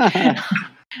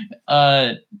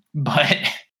 But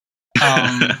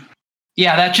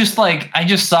yeah, that just like, I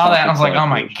just saw that and I was like, oh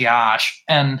my gosh.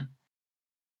 And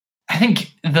I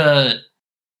think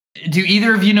do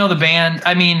either of you know the band?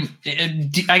 I mean,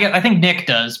 I think Nick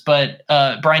does, but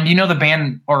Brian, do you know the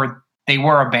band, or they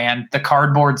were a band, the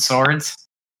Cardboard Swords?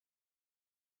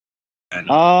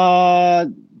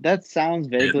 That sounds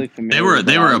vaguely familiar.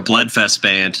 They were a Bloodfest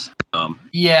band.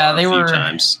 Yeah, they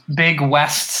were big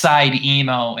West Side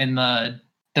emo in the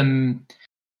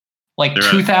like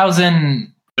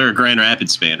 2000. They're a Grand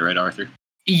Rapids band, right, Arthur?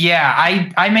 Yeah,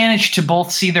 I managed to both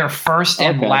see their first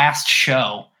and last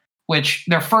show, which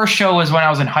their first show was when I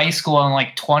was in high school in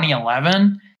like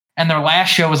 2011, and their last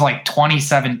show was like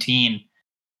 2017,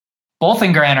 both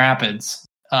in Grand Rapids.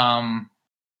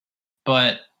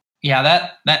 But yeah,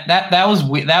 that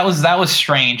was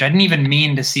strange. I didn't even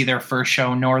mean to see their first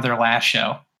show nor their last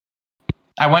show.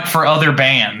 I went for other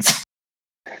bands.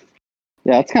 Yeah,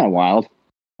 that's kind of wild.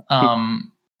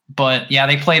 But yeah,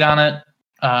 they played on it.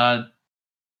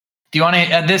 Do you want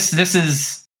to? This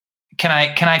is. Can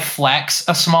I flex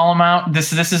a small amount?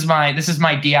 This is my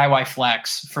DIY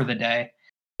flex for the day.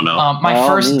 No. My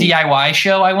first DIY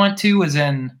show I went to was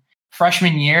in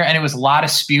freshman year, and it was La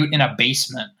Dispute in a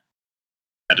basement.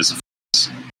 That is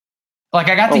like,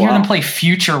 I got to hear them play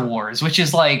Future Wars, which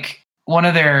is like one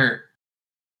of their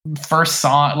first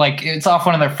song. Like, it's off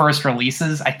one of their first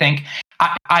releases, I think.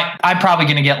 I'm probably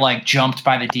gonna get like jumped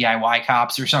by the DIY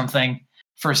cops or something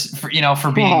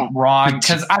for being wrong,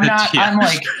 because I'm not. Yeah. I'm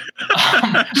like,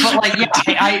 but like,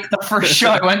 yeah, the first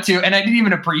show I went to, and I didn't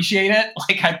even appreciate it.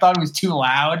 Like, I thought it was too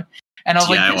loud, and I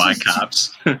was DIY like,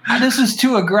 cops. this is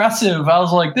too aggressive. I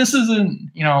was like, this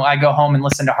isn't. I go home and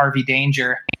listen to Harvey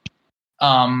Danger.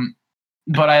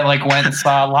 But I like went and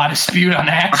saw a lot of Spewed on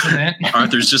accident.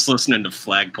 Arthur's just listening to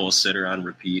Flagpole Sitter on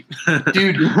repeat.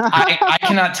 Dude, I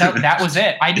cannot tell. That was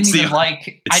it. I didn't even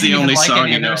like any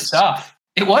of their stuff.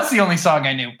 It was the only song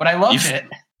I knew, but I loved it.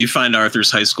 You find Arthur's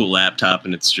high school laptop,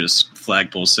 and it's just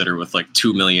Flagpole Sitter with like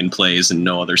 2 million plays and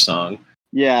no other song.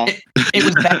 Yeah, it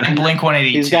was that in Blink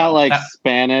 182. He's got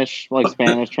Spanish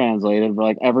translated for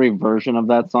like every version of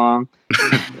that song.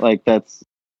 Like that's.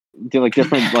 Do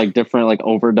different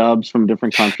overdubs from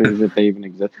different countries if they even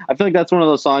exist. I feel like that's one of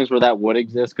those songs where that would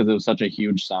exist because it was such a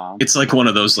huge song. It's like one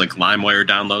of those like LimeWire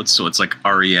downloads, so it's like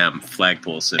REM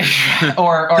Flagpole Sitter,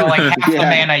 or like Half the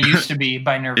Man I Used to Be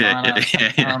by Nirvana.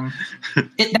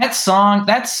 That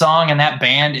song and that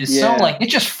band is so like it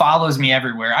just follows me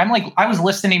everywhere. I'm like I was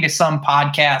listening to some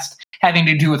podcast having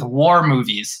to do with war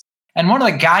movies, and one of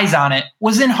the guys on it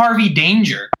was in Harvey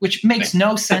Danger, which makes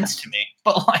no sense to me,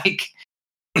 but like.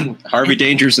 Harvey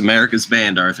Danger's America's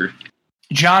band, Arthur.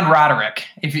 John Roderick.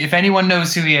 If anyone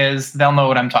knows who he is, they'll know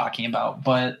what I'm talking about.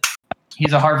 But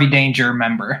he's a Harvey Danger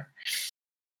member.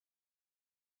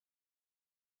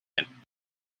 All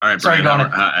right, Brian.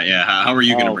 How are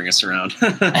you going to bring us around?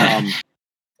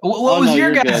 What was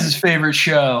your guys' favorite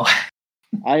show?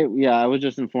 I was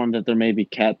just informed that there may be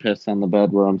cat piss on the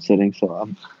bed where I'm sitting. So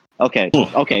okay. Cool.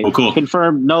 Okay. Oh, cool.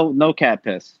 Confirmed. No cat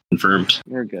piss. Confirmed.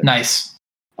 We're good. Nice.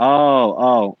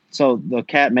 Oh, so the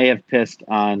cat may have pissed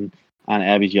on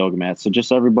Abby's yoga mat. So just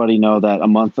so everybody know that a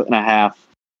month and a half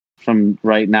from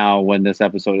right now, when this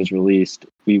episode is released,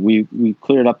 we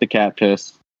cleared up the cat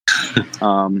piss.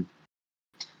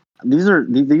 These are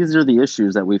the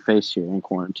issues that we face here in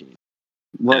quarantine.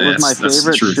 What was my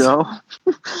favorite show?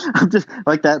 I'm just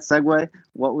like that segue.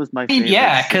 What was my favorite?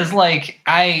 Yeah, because like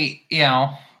I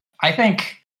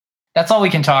think that's all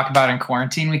we can talk about in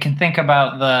quarantine. We can think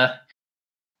about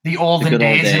the olden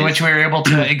days in which we were able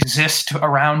to exist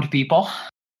around people.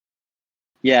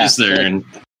 Yeah. Is there in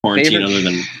quarantine other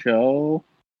than show?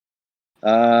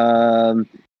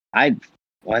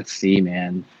 Let's see,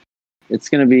 man. It's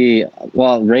gonna be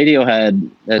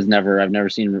Radiohead I've never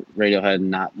seen Radiohead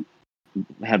and not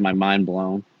had my mind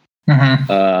blown.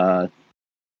 Mm-hmm.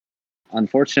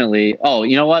 Unfortunately,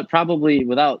 you know what? Probably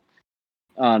without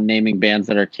naming bands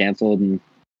that are canceled and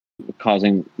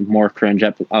causing more cringe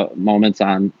moments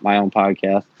on my own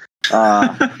podcast.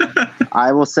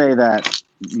 I will say that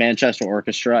Manchester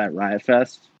Orchestra at Riot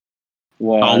Fest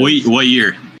was. What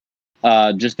year?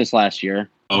 Just this last year.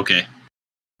 Okay.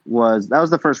 That was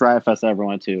the first Riot Fest I ever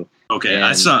went to. Okay, and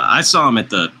I saw them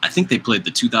at I think they played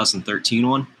the 2013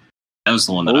 one. That was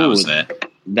the one that I was at.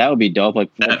 That would be dope. Like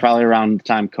probably around the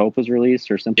time Cope was released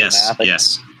or something.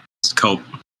 Yes. It's Cope.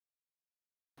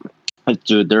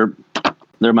 Dude,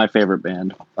 they're my favorred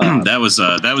band. That was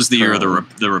the year of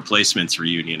the Replacements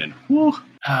reunion, and whew.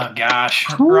 Oh gosh,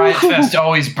 Riot Fest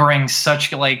always brings such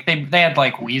they had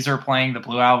like Weezer playing the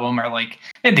Blue Album, or like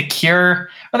they had The Cure,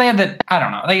 or they had I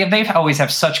don't know, they always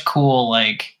have such cool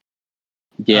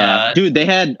dude, they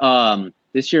had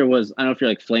this year was, I don't know if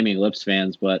you're like Flaming Lips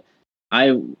fans, but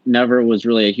I never was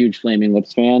really a huge Flaming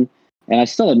Lips fan, and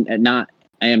I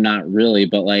am not really,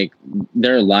 but like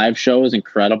their live show is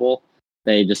incredible.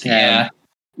 They just had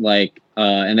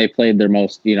and they played their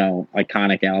most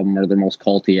iconic album, or their most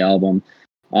culty album,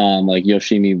 like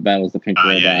Yoshimi Battles the Pink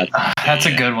Robot. That's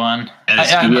a good one.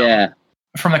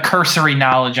 From the cursory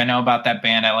knowledge I know about that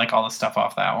band, I like all the stuff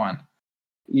off that one.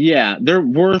 Yeah, they're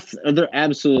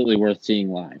absolutely worth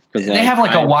seeing live, because they have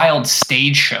a wild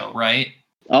stage show, right?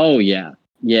 Oh yeah,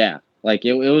 like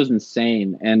it was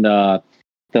insane, and the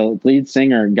lead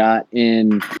singer got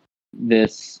in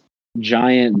this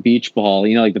giant beach ball,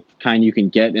 like the kind you can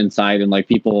get inside, and like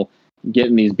people get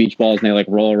in these beach balls and they like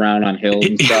roll around on hills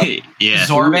and stuff. Yeah,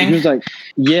 Zorbing. He was like,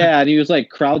 and he was like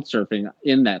crowd surfing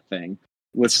in that thing,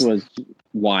 which was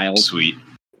wild. Sweet.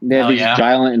 They had these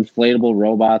giant inflatable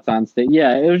robots on stage.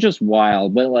 Yeah, it was just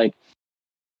wild. But like,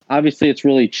 obviously, it's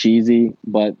really cheesy,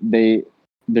 but you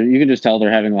can just tell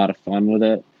they're having a lot of fun with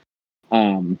it.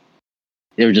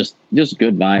 They were just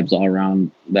good vibes all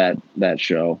around that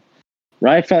show.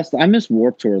 Riot Fest, I miss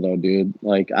Warped Tour though, dude.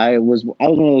 Like I was one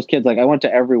of those kids. Like I went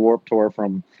to every Warped Tour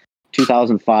from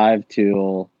 2005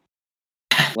 till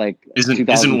like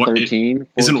 2013.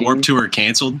 Isn't Warped Tour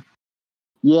canceled?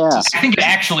 Yeah, I think it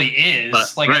actually is.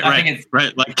 But, I think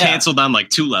it's canceled on like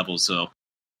 2 levels. So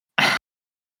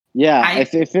Yeah,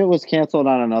 if it was canceled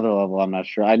on another level, I'm not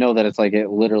sure. I know that it's like it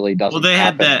literally doesn't. Well, they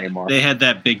had that. Anymore. They had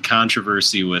that big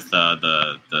controversy with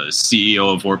the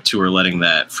CEO of Warped Tour letting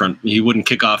that front. He wouldn't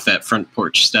kick off that front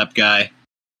porch step guy,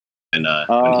 and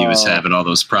when he was having all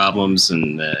those problems,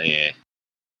 and and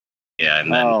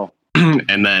then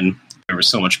and then there was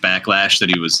so much backlash that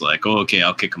he was like, "Oh, okay,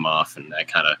 I'll kick him off," and I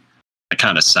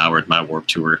kind of soured my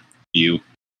Warped Tour view.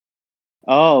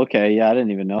 Oh, okay, yeah, I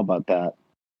didn't even know about that.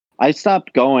 I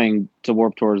stopped going to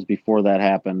Warped Tours before that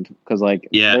happened because,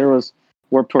 there was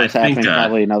Warped Tours happening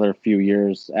probably another few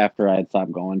years after I had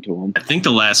stopped going to them. I think the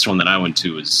last one that I went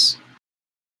to was,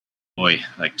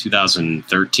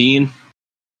 2013.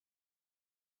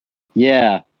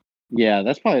 Yeah,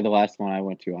 that's probably the last one I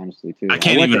went to, honestly, too. I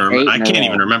can't even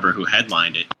remember who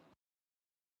headlined it.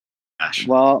 Gosh.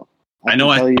 Well, I can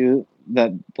tell you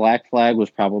that Black Flag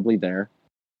was probably there.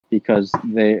 Because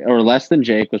Less Than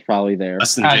Jake was probably there.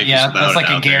 Less Than Jake, that's like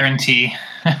a guarantee.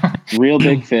 Real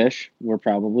Big Fish were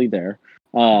probably there.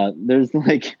 There's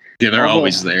they're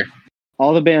always there.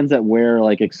 All the bands that wear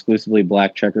exclusively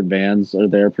black checkered bands are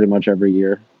there pretty much every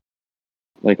year.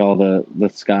 Like all the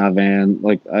ska van.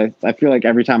 I feel like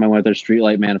every time I went there,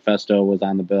 Streetlight Manifesto was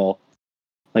on the bill.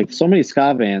 So many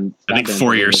ska bands. I think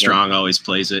 4 Year Strong always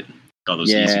plays it. All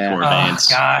those easycore bands.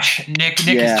 Gosh, Nick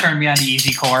has turned me on to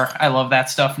easycore. I love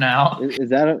that stuff now. Is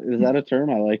that a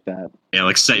term? I like that.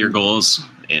 Yeah, Set Your Goals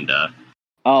and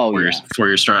 4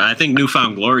 Year Strong. I think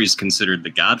Newfound Glory is considered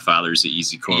the godfathers of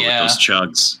easycore with those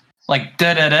chugs. Yeah,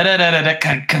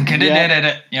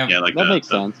 that makes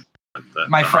sense.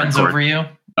 My friends over you.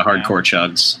 The hardcore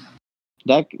chugs.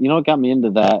 That what got me into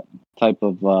that type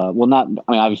of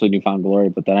obviously Newfound Glory,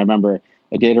 but then I remember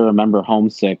A Day to Remember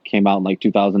Homesick came out in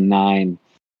 2009,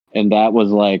 and that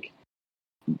was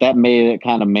that made it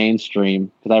kind of mainstream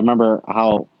because I remember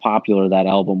how popular that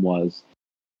album was,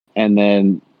 and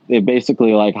then it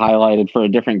basically highlighted for a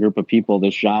different group of people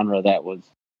this genre that was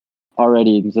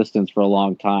already in existence for a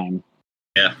long time.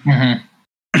 Yeah,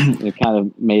 it kind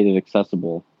of made it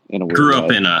accessible in a weird way.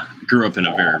 Grew up in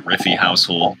a very riffy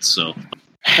household, so.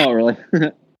 Oh, really?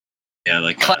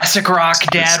 Yeah, classic rock,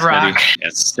 dad rock. Yeah,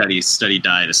 steady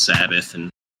diet of Sabbath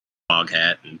and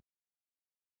Foghat and.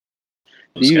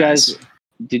 Did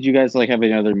you guys have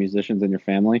any other musicians in your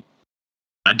family?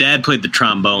 My dad played the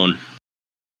trombone.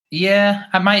 Yeah,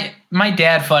 my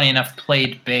dad, funny enough,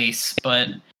 played bass, but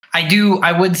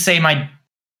I would say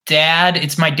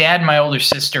it's my dad and my older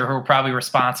sister who are probably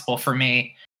responsible for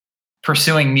me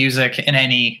pursuing music in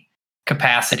any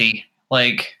capacity.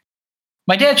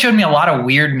 My dad showed me a lot of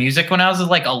weird music when I was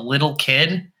a little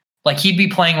kid. He'd be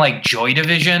playing Joy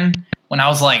Division when I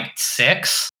was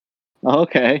 6.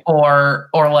 Okay. Or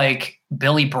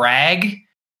Billy Bragg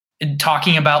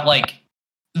talking about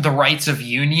the rights of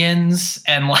unions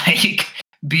and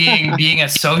being a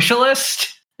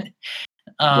socialist.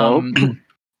 Right on,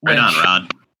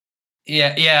 Rod.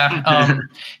 Yeah.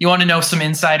 You want to know some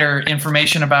insider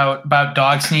information about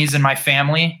Dog Sneeze and my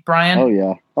family, Brian?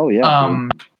 Oh yeah.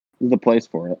 This is the place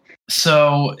for it.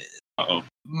 So,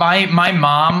 my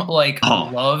mom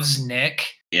loves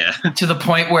Nick. Yeah. To the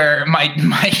point where my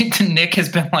Nick has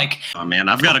been oh man,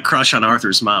 I've got a crush on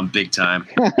Arthur's mom, big time.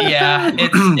 Yeah,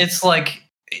 it's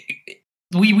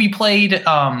we played.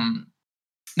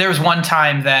 There was one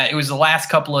time that it was the last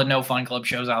couple of No Fun Club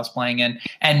shows I was playing in,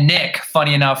 and Nick,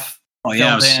 funny enough, for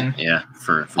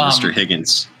Mr.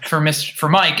 Higgins, for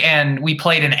Mike, and we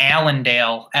played in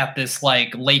Allendale at this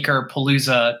Laker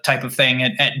Palooza type of thing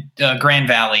at Grand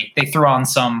Valley. They threw on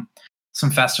some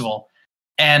festival,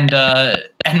 and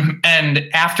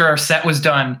after our set was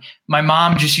done, my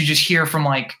mom you just hear from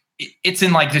it's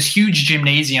in this huge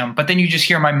gymnasium, but then you just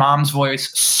hear my mom's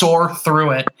voice soar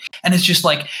through it, and it's just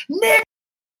Nick,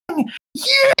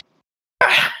 yeah.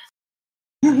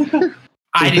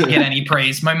 I didn't get any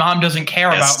praise. My mom doesn't care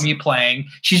about me playing.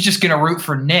 She's just going to root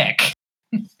for Nick.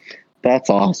 That's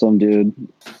awesome, dude.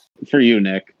 For you,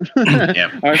 Nick.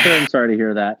 Yeah. Arthur, I'm sorry to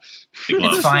hear that.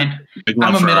 It's fine.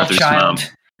 I'm a middle child. Mom.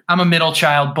 I'm a middle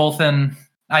child,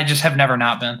 I just have never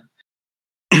not been.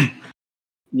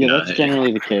 Yeah, that's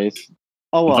generally the case.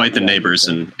 Oh, well, invite the neighbors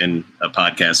in a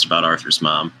podcast about Arthur's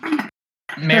mom.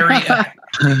 Mary,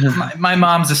 my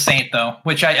mom's a saint, though,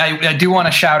 which I do want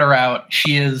to shout her out.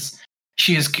 She has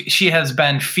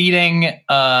been feeding.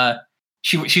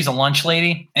 She's a lunch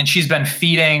lady, and she's been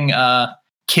feeding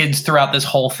kids throughout this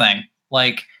whole thing.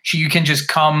 You can just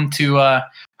come to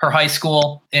her high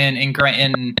school in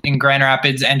Grand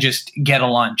Rapids and just get a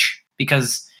lunch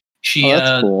because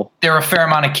cool. There were a fair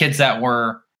amount of kids that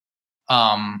were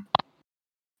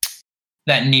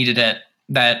that needed it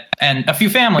and a few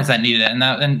families that needed it,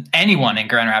 and anyone in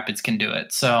Grand Rapids can do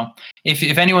it. So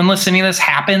if anyone listening to this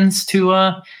happens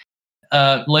to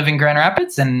live in Grand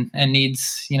Rapids and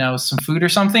needs some food or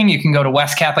something, you can go to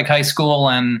West Catholic High School,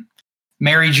 and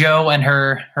Mary Jo and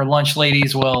her lunch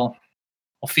ladies will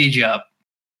feed you up.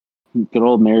 Good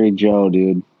old Mary Jo,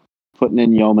 dude, putting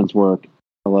in yeoman's work.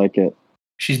 I like it.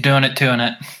 She's doing it.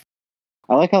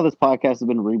 I like how this podcast has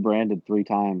been rebranded 3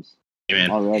 times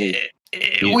already.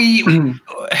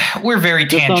 We're very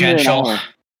Just tangential.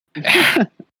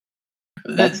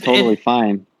 That's totally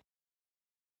fine.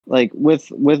 Like with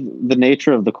the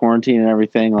nature of the quarantine and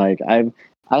everything, like I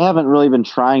haven't really been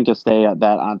trying to stay at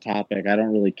that on topic. I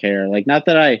don't really care. Like, not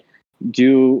that I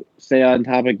do stay on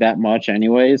topic that much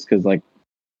anyways, because like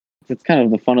it's kind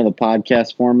of the fun of the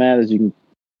podcast format is you can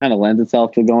kind of lend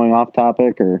itself to going off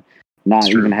topic or not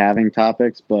even having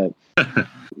topics, but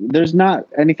there's not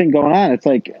anything going on. It's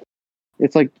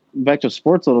like back to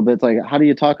sports a little bit. It's like, how do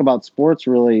you talk about sports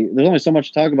really? There's only so much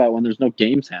to talk about when there's no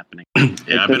games happening.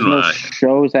 Yeah, there's no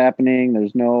shows happening.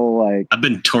 There's no like. I've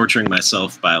been torturing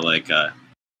myself by like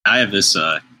I have this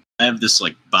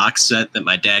like box set that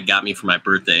my dad got me for my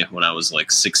birthday when I was like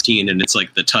 16, and it's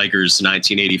like the Tigers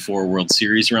 1984 World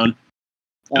Series run.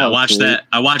 And I watched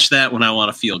that when I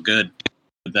want to feel good.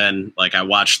 But then like I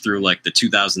watched through like the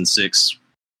 2006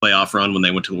 playoff run when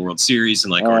they went to the World Series,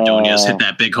 and like Ordonez hit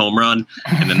that big home run,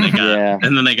 and then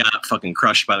they got fucking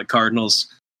crushed by the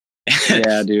Cardinals.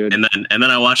 Yeah, dude. and then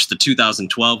I watched the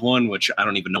 2012 one, which I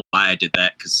don't even know why I did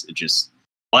that, because it just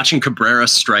watching Cabrera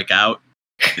strike out,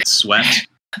 get swept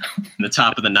in the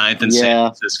top of the 9th in San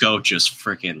Francisco, just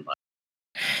freaking like,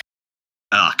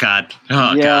 oh god,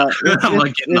 god, I'm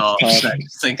like getting all upset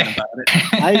just thinking about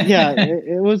it.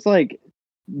 It was like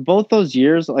both those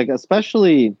years, like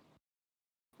especially.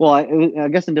 Well, I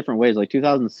guess in different ways. Like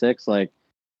 2006, like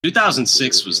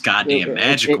 2006 was goddamn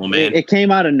magical, man. It came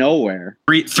out of nowhere.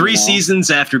 Three seasons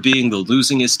after being the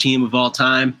losingest team of all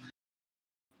time.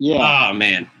 Yeah. Oh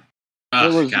man.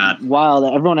 It was wild.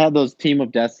 Everyone had those Team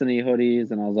of Destiny hoodies,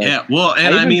 and I was like, yeah. Well,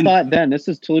 and I even thought then this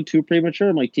is too premature.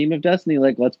 I'm like, Team of Destiny.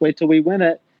 Like, let's wait till we win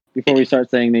it before we start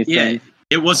saying these things.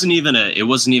 It wasn't even a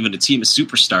team of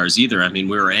superstars either. I mean,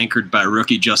 we were anchored by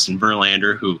rookie Justin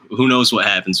Verlander, who knows what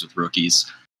happens with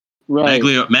rookies. Right.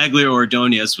 Maglio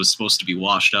Ordonez was supposed to be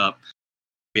washed up.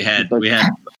 We had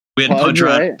Pudge,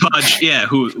 right? Pudge, yeah,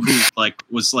 who like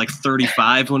was like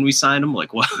 35 when we signed him.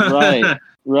 Like what?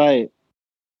 Right.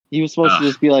 He was supposed to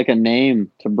just be like a name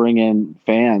to bring in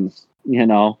fans,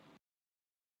 Yeah,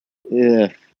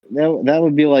 that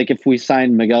would be like if we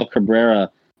signed Miguel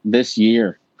Cabrera this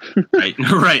year. Right.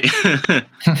 But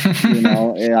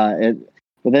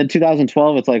then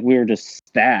 2012, it's like we were just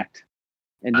stacked.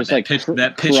 And just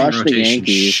that pitching rotation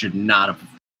should not have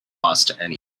lost to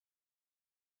any.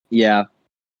 Yeah.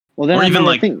 Well, then or even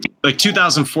like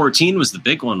 2014 was the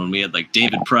big one when we had like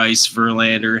David Price,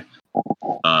 Verlander,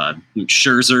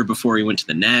 Scherzer before he went to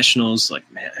the Nationals.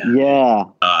 Like, man. Yeah.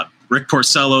 Rick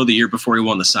Porcello the year before he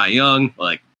won the Cy Young.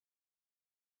 Like,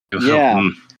 yeah.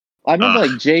 I remember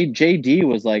like JD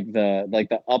was like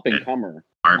the up and comer.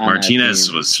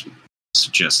 Martinez was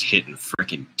just hitting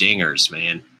freaking dingers,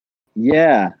 man.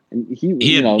 Yeah,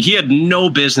 he had no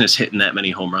business hitting that many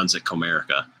home runs at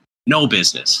Comerica. No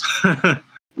business.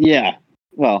 Yeah,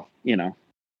 well,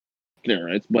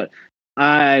 steroids, but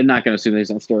I'm not going to assume he's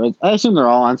on steroids. I assume they're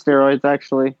all on steroids.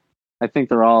 Actually, I think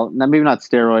they're all maybe not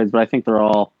steroids, but I think they're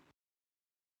all,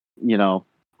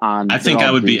 on. I think I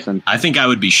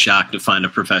would be shocked to find a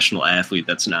professional athlete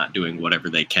that's not doing whatever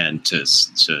they can to.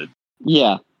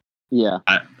 Yeah.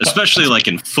 Especially like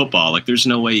in football, like there's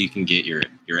no way you can get your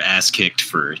ass kicked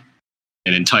for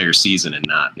an entire season and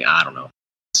not, I don't know,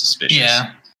 suspicious.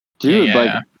 Yeah. Dude,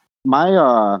 like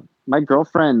my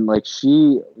girlfriend, like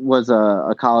she was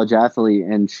a college athlete,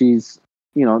 and she's,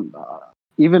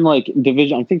 even like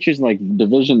division, I think she's like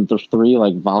Division 3,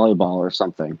 like volleyball or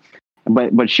something.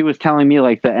 But she was telling me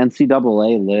like the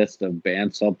NCAA list of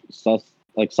banned stuff,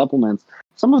 like supplements.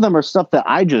 Some of them are stuff that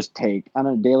I just take on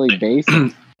a daily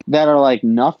basis. That are like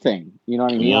nothing, you know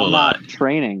what I mean? Well, I'm not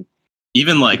training.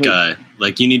 Even like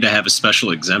you need to have a special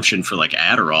exemption for like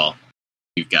Adderall.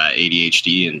 You've got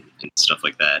ADHD and stuff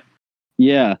like that.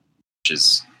 Yeah, which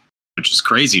is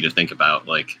crazy to think about.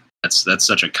 Like that's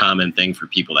such a common thing for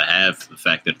people to have. The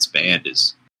fact that it's banned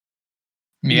is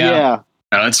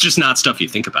it's just not stuff you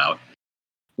think about.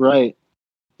 Right,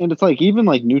 and it's like even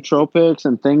like nootropics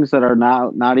and things that are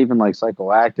not even like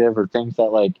psychoactive or things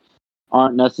that like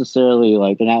aren't necessarily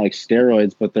like they're not like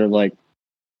steroids, but they're like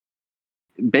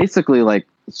basically like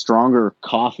stronger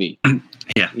coffee.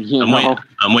 Yeah,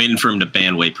 I'm waiting for him to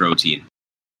ban whey protein.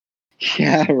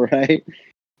 Yeah, right.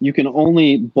 You can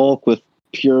only bulk with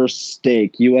pure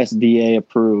steak, USDA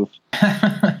approved.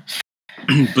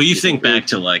 But you think back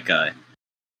to like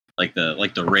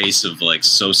the race of like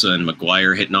Sosa and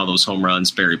McGuire hitting all those home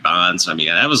runs, Barry Bonds. I mean,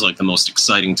 that was like the most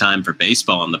exciting time for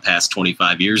baseball in the past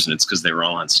 25 years, and it's because they were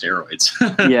all on steroids.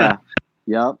 Yeah.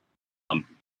 Yep.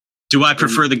 Do I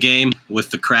prefer the game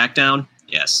with the crackdown?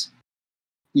 Yes.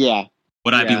 Yeah.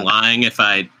 Would I be lying if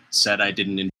I said I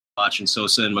didn't enjoy watching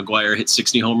Sosa and McGuire hit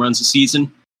 60 home runs a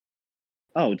season?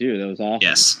 Oh, dude, that was awesome.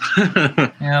 Yes.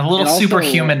 Yeah, a little also,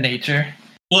 superhuman nature.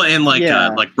 Well, and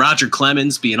like Roger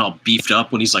Clemens being all beefed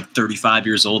up when he's like 35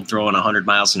 years old, throwing 100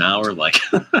 miles an hour, like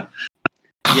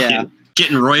yeah,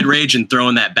 getting roid rage and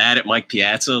throwing that bat at Mike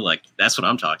Piazza, like that's what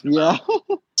I'm talking about.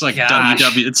 Yeah. It's like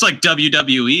Gosh. It's like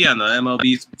WWE on the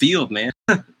MLB field, man.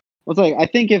 Well, it's like I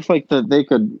think if like they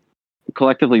could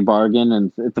collectively bargain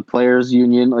and if the players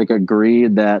union like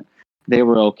agreed that they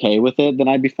were okay with it, then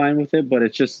I'd be fine with it. But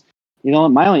it's just, you know,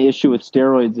 my only issue with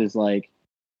steroids is like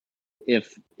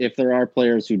if there are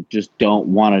players who just don't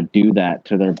want to do that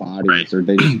to their bodies, right, or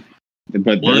they just,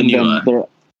 but well, they're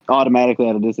automatically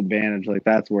at a disadvantage. Like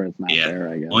that's where it's not fair,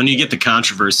 I guess. When you get the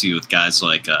controversy with guys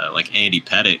like Andy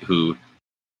Pettitte, who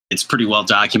it's pretty well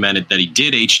documented that he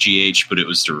did HGH, but it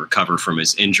was to recover from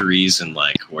his injuries, and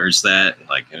like, where's that?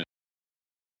 Like I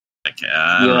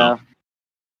don't know.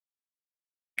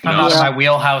 I'm out of my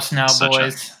wheelhouse now, Such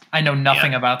boys. I know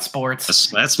nothing about sports.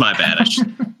 That's my bad.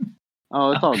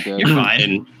 Oh, it's all good. You're fine.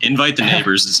 And Invite the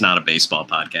Neighbors is not a baseball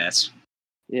podcast.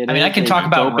 It I mean, I can is talk a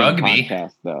about doping rugby.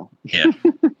 podcast, though. Yeah,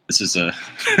 this is a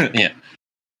yeah.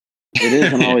 It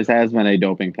is and always has been a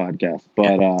doping podcast.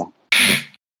 But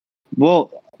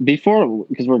well,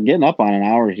 because we're getting up on an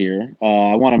hour here,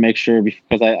 I want to make sure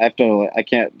because I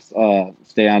can't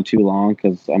stay on too long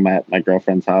because I'm at my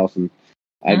girlfriend's house and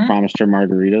I promised her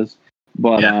margaritas.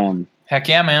 But heck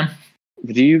yeah, man.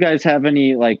 do you guys have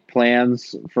any like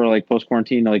plans for like post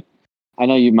quarantine? Like, I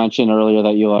know you mentioned earlier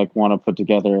that you like want to put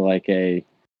together like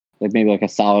maybe a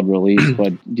solid release,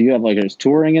 but do you have like is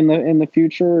touring in the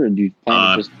future, or do you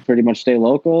plan to just pretty much stay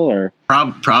local, or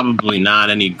probably not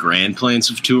any grand plans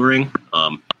of touring?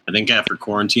 I think after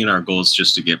quarantine, our goal is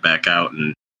just to get back out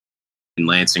and in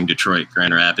Lansing, Detroit,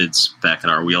 Grand Rapids, back in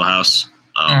our wheelhouse.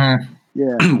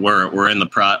 Yeah, we're in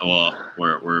the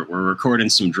we're recording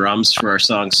some drums for our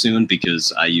song soon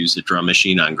because I use a drum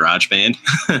machine on GarageBand.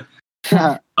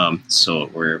 So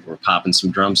we're popping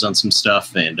some drums on some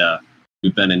stuff, and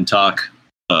we've been in talk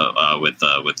with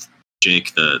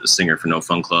Jake, the singer for No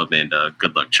Fun Club, and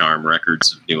Good Luck Charm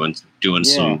Records, doing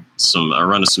some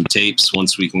run of some tapes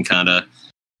once we can kind of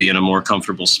be in a more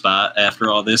comfortable spot after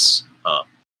all this.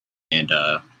 And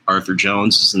Arthur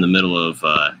Jones is in the middle of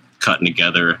cutting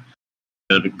together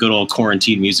a good old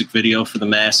quarantine music video for the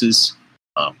masses.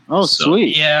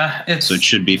 Sweet. Yeah, so it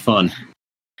should be fun.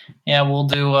 Yeah, we'll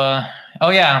do.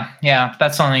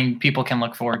 That's something people can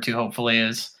look forward to. Hopefully,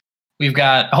 is we've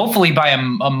got hopefully by a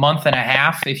month and a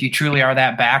half. If you truly are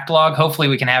that backlog, hopefully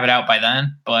we can have it out by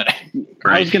then. But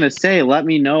I was gonna say, let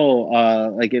me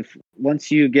know, like if once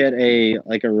you get a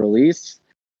release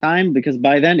time, because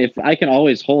by then, if I can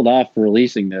always hold off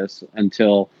releasing this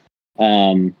until,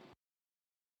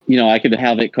 I could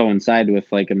have it coincide with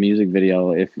like a music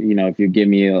video. If you give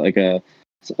me like a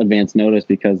advance notice,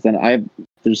 because then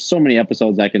there's so many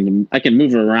episodes I can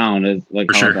move it around as like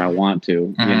however I want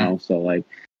to, so like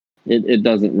it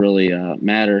doesn't really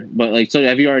matter. But like, so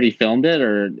have you already filmed it,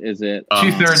 or is it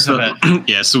 2/3 of it?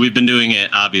 Yeah, so we've been doing it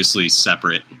obviously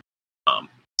separate.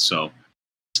 So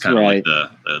it's kind of like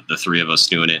the three of us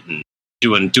doing it and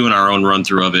doing our own run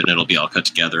through of it, and it'll be all cut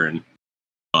together and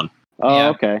fun. Oh, yeah.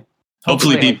 Okay.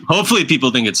 Hopefully people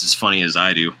think it's as funny as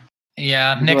I do.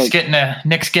 Yeah, Nick's getting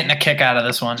a kick out of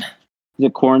this one. Is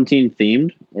it quarantine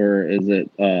themed, or is it?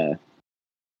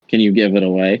 Can you give it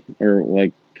away, or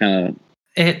like kind of?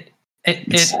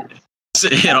 It's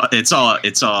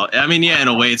all. I mean, yeah, in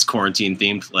a way, it's quarantine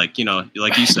themed. Like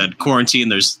like you said, quarantine.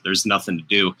 There's nothing to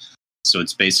do, so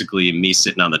it's basically me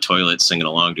sitting on the toilet singing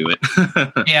along to it.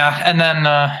 Yeah, and then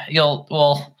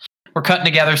we're cutting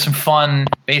together some fun,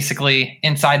 basically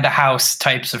inside the house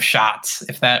types of shots.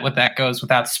 If that goes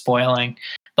without spoiling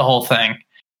the whole thing.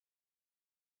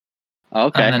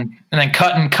 Okay. And then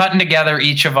cutting together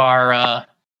each of our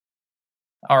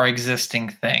existing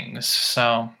things.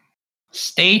 So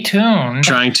stay tuned.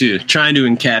 Trying to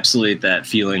encapsulate that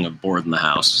feeling of bored in the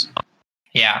house.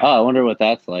 Yeah. Oh, I wonder what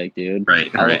that's like, dude. Right.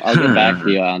 I'll get back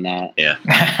to you on that.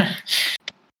 Yeah.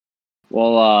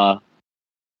 Well,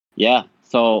 yeah.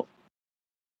 So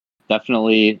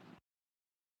definitely,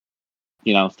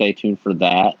 stay tuned for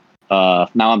that. Now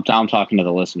I'm talking to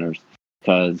the listeners,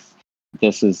 because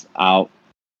this is out.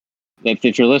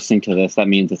 If you're listening to this, that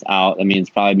means it's out. That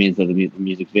probably means that the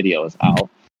music video is out.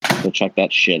 So check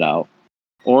that shit out.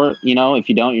 Or, if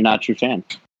you don't, you're not a true fan.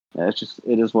 Yeah,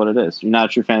 it is what it is. You're not a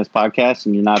true fan of this podcast,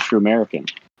 and you're not a true American.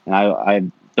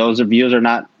 And those views are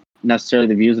not necessarily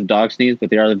the views of Dog Sneeze,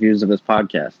 but they are the views of this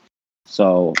podcast.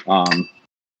 So,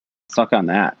 suck on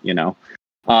that,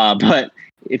 But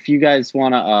if you guys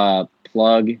want to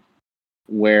plug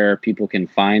where people can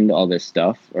find all this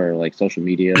stuff, or like social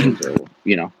media,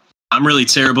 or I'm really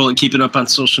terrible at keeping up on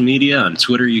social media. On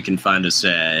Twitter, you can find us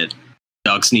at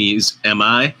Dog Sneeze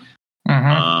MI.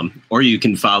 Or you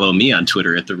can follow me on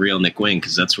Twitter at The Real Nick Wing,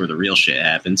 because that's where the real shit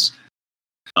happens.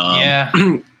 Yeah.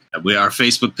 Our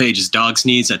Facebook page is Dog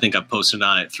Sneeze. I think I've posted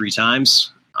on it 3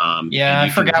 times. I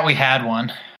forgot we had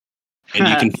one.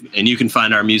 And you can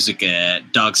find our music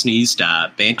at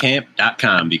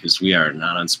dogsneeze.bandcamp.com, because we are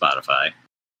not on Spotify.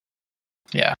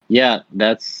 Yeah. Yeah,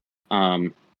 that's I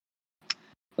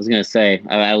was gonna say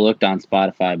I looked on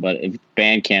Spotify, but if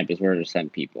Bandcamp is where to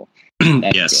send people.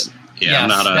 That's yes. Good. Yeah,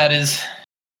 yes,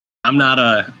 I'm not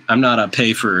a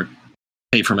pay for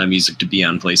my music to be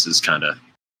on places kind of.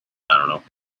 I don't know.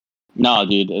 No,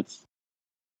 dude, it's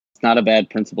not a bad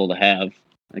principle to have.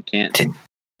 I can't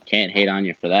hate on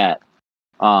you for that.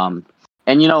 And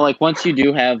like once you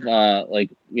do have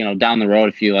down the road,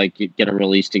 if you you get a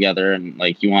release together and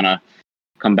you want to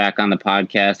come back on the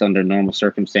podcast under normal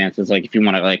circumstances, if you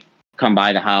want to come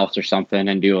by the house or something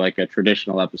and do a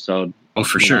traditional episode. Oh,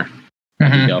 for sure. We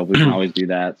can always do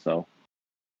that. So,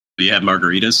 do you have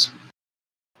margaritas?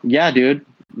 Yeah, dude.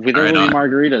 Literally right,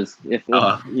 margaritas. If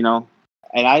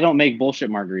and I don't make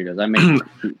bullshit margaritas. I make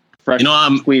fresh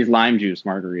squeezed lime juice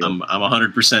margaritas. I'm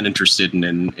 100% interested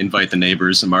in Invite the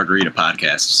Neighbors, a margarita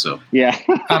podcast. So yeah,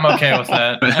 I'm okay with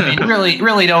that. I mean,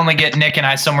 really, to only get Nick and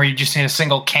I somewhere, you just need a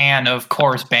single can of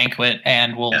Coors Banquet,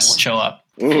 and we'll show up.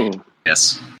 Ooh.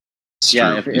 Yes. It's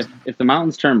yeah. true. If the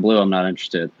mountains turn blue, I'm not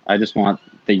interested. I just want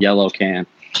the yellow can.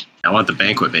 I want the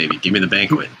Banquet, baby. Give me the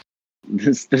Banquet.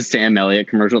 This the Sam Elliott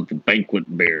commercial, the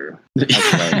Banquet beer.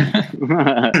 That's right.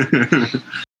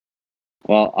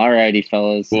 Well, alrighty,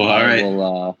 fellas. Well, all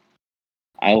right.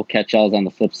 I will catch y'all on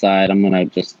the flip side. I'm gonna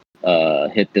just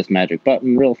hit this magic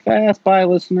button real fast. Bye,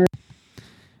 listener.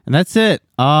 And that's it.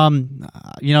 I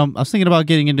was thinking about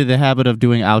getting into the habit of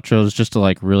doing outros just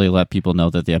to really let people know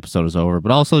that the episode is over.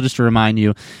 But also just to remind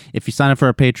you, if you sign up for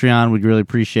our Patreon, we'd really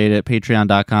appreciate it.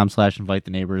 Patreon.com/invite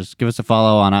the neighbors. Give us a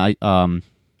follow on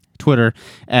Twitter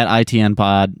at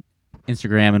ITNPod,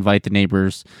 Instagram, invite the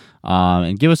neighbors,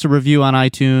 and give us a review on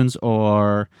iTunes,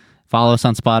 or follow us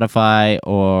on Spotify,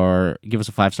 or give us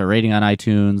a 5-star rating on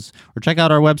iTunes, or check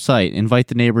out our website,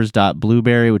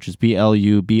 invitetheneighbors.blueberry, which is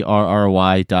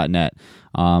BLUBRRY.net.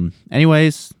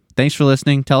 Anyways, thanks for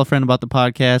listening. Tell a friend about the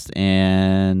podcast,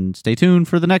 and stay tuned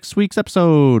for the next week's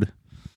episode.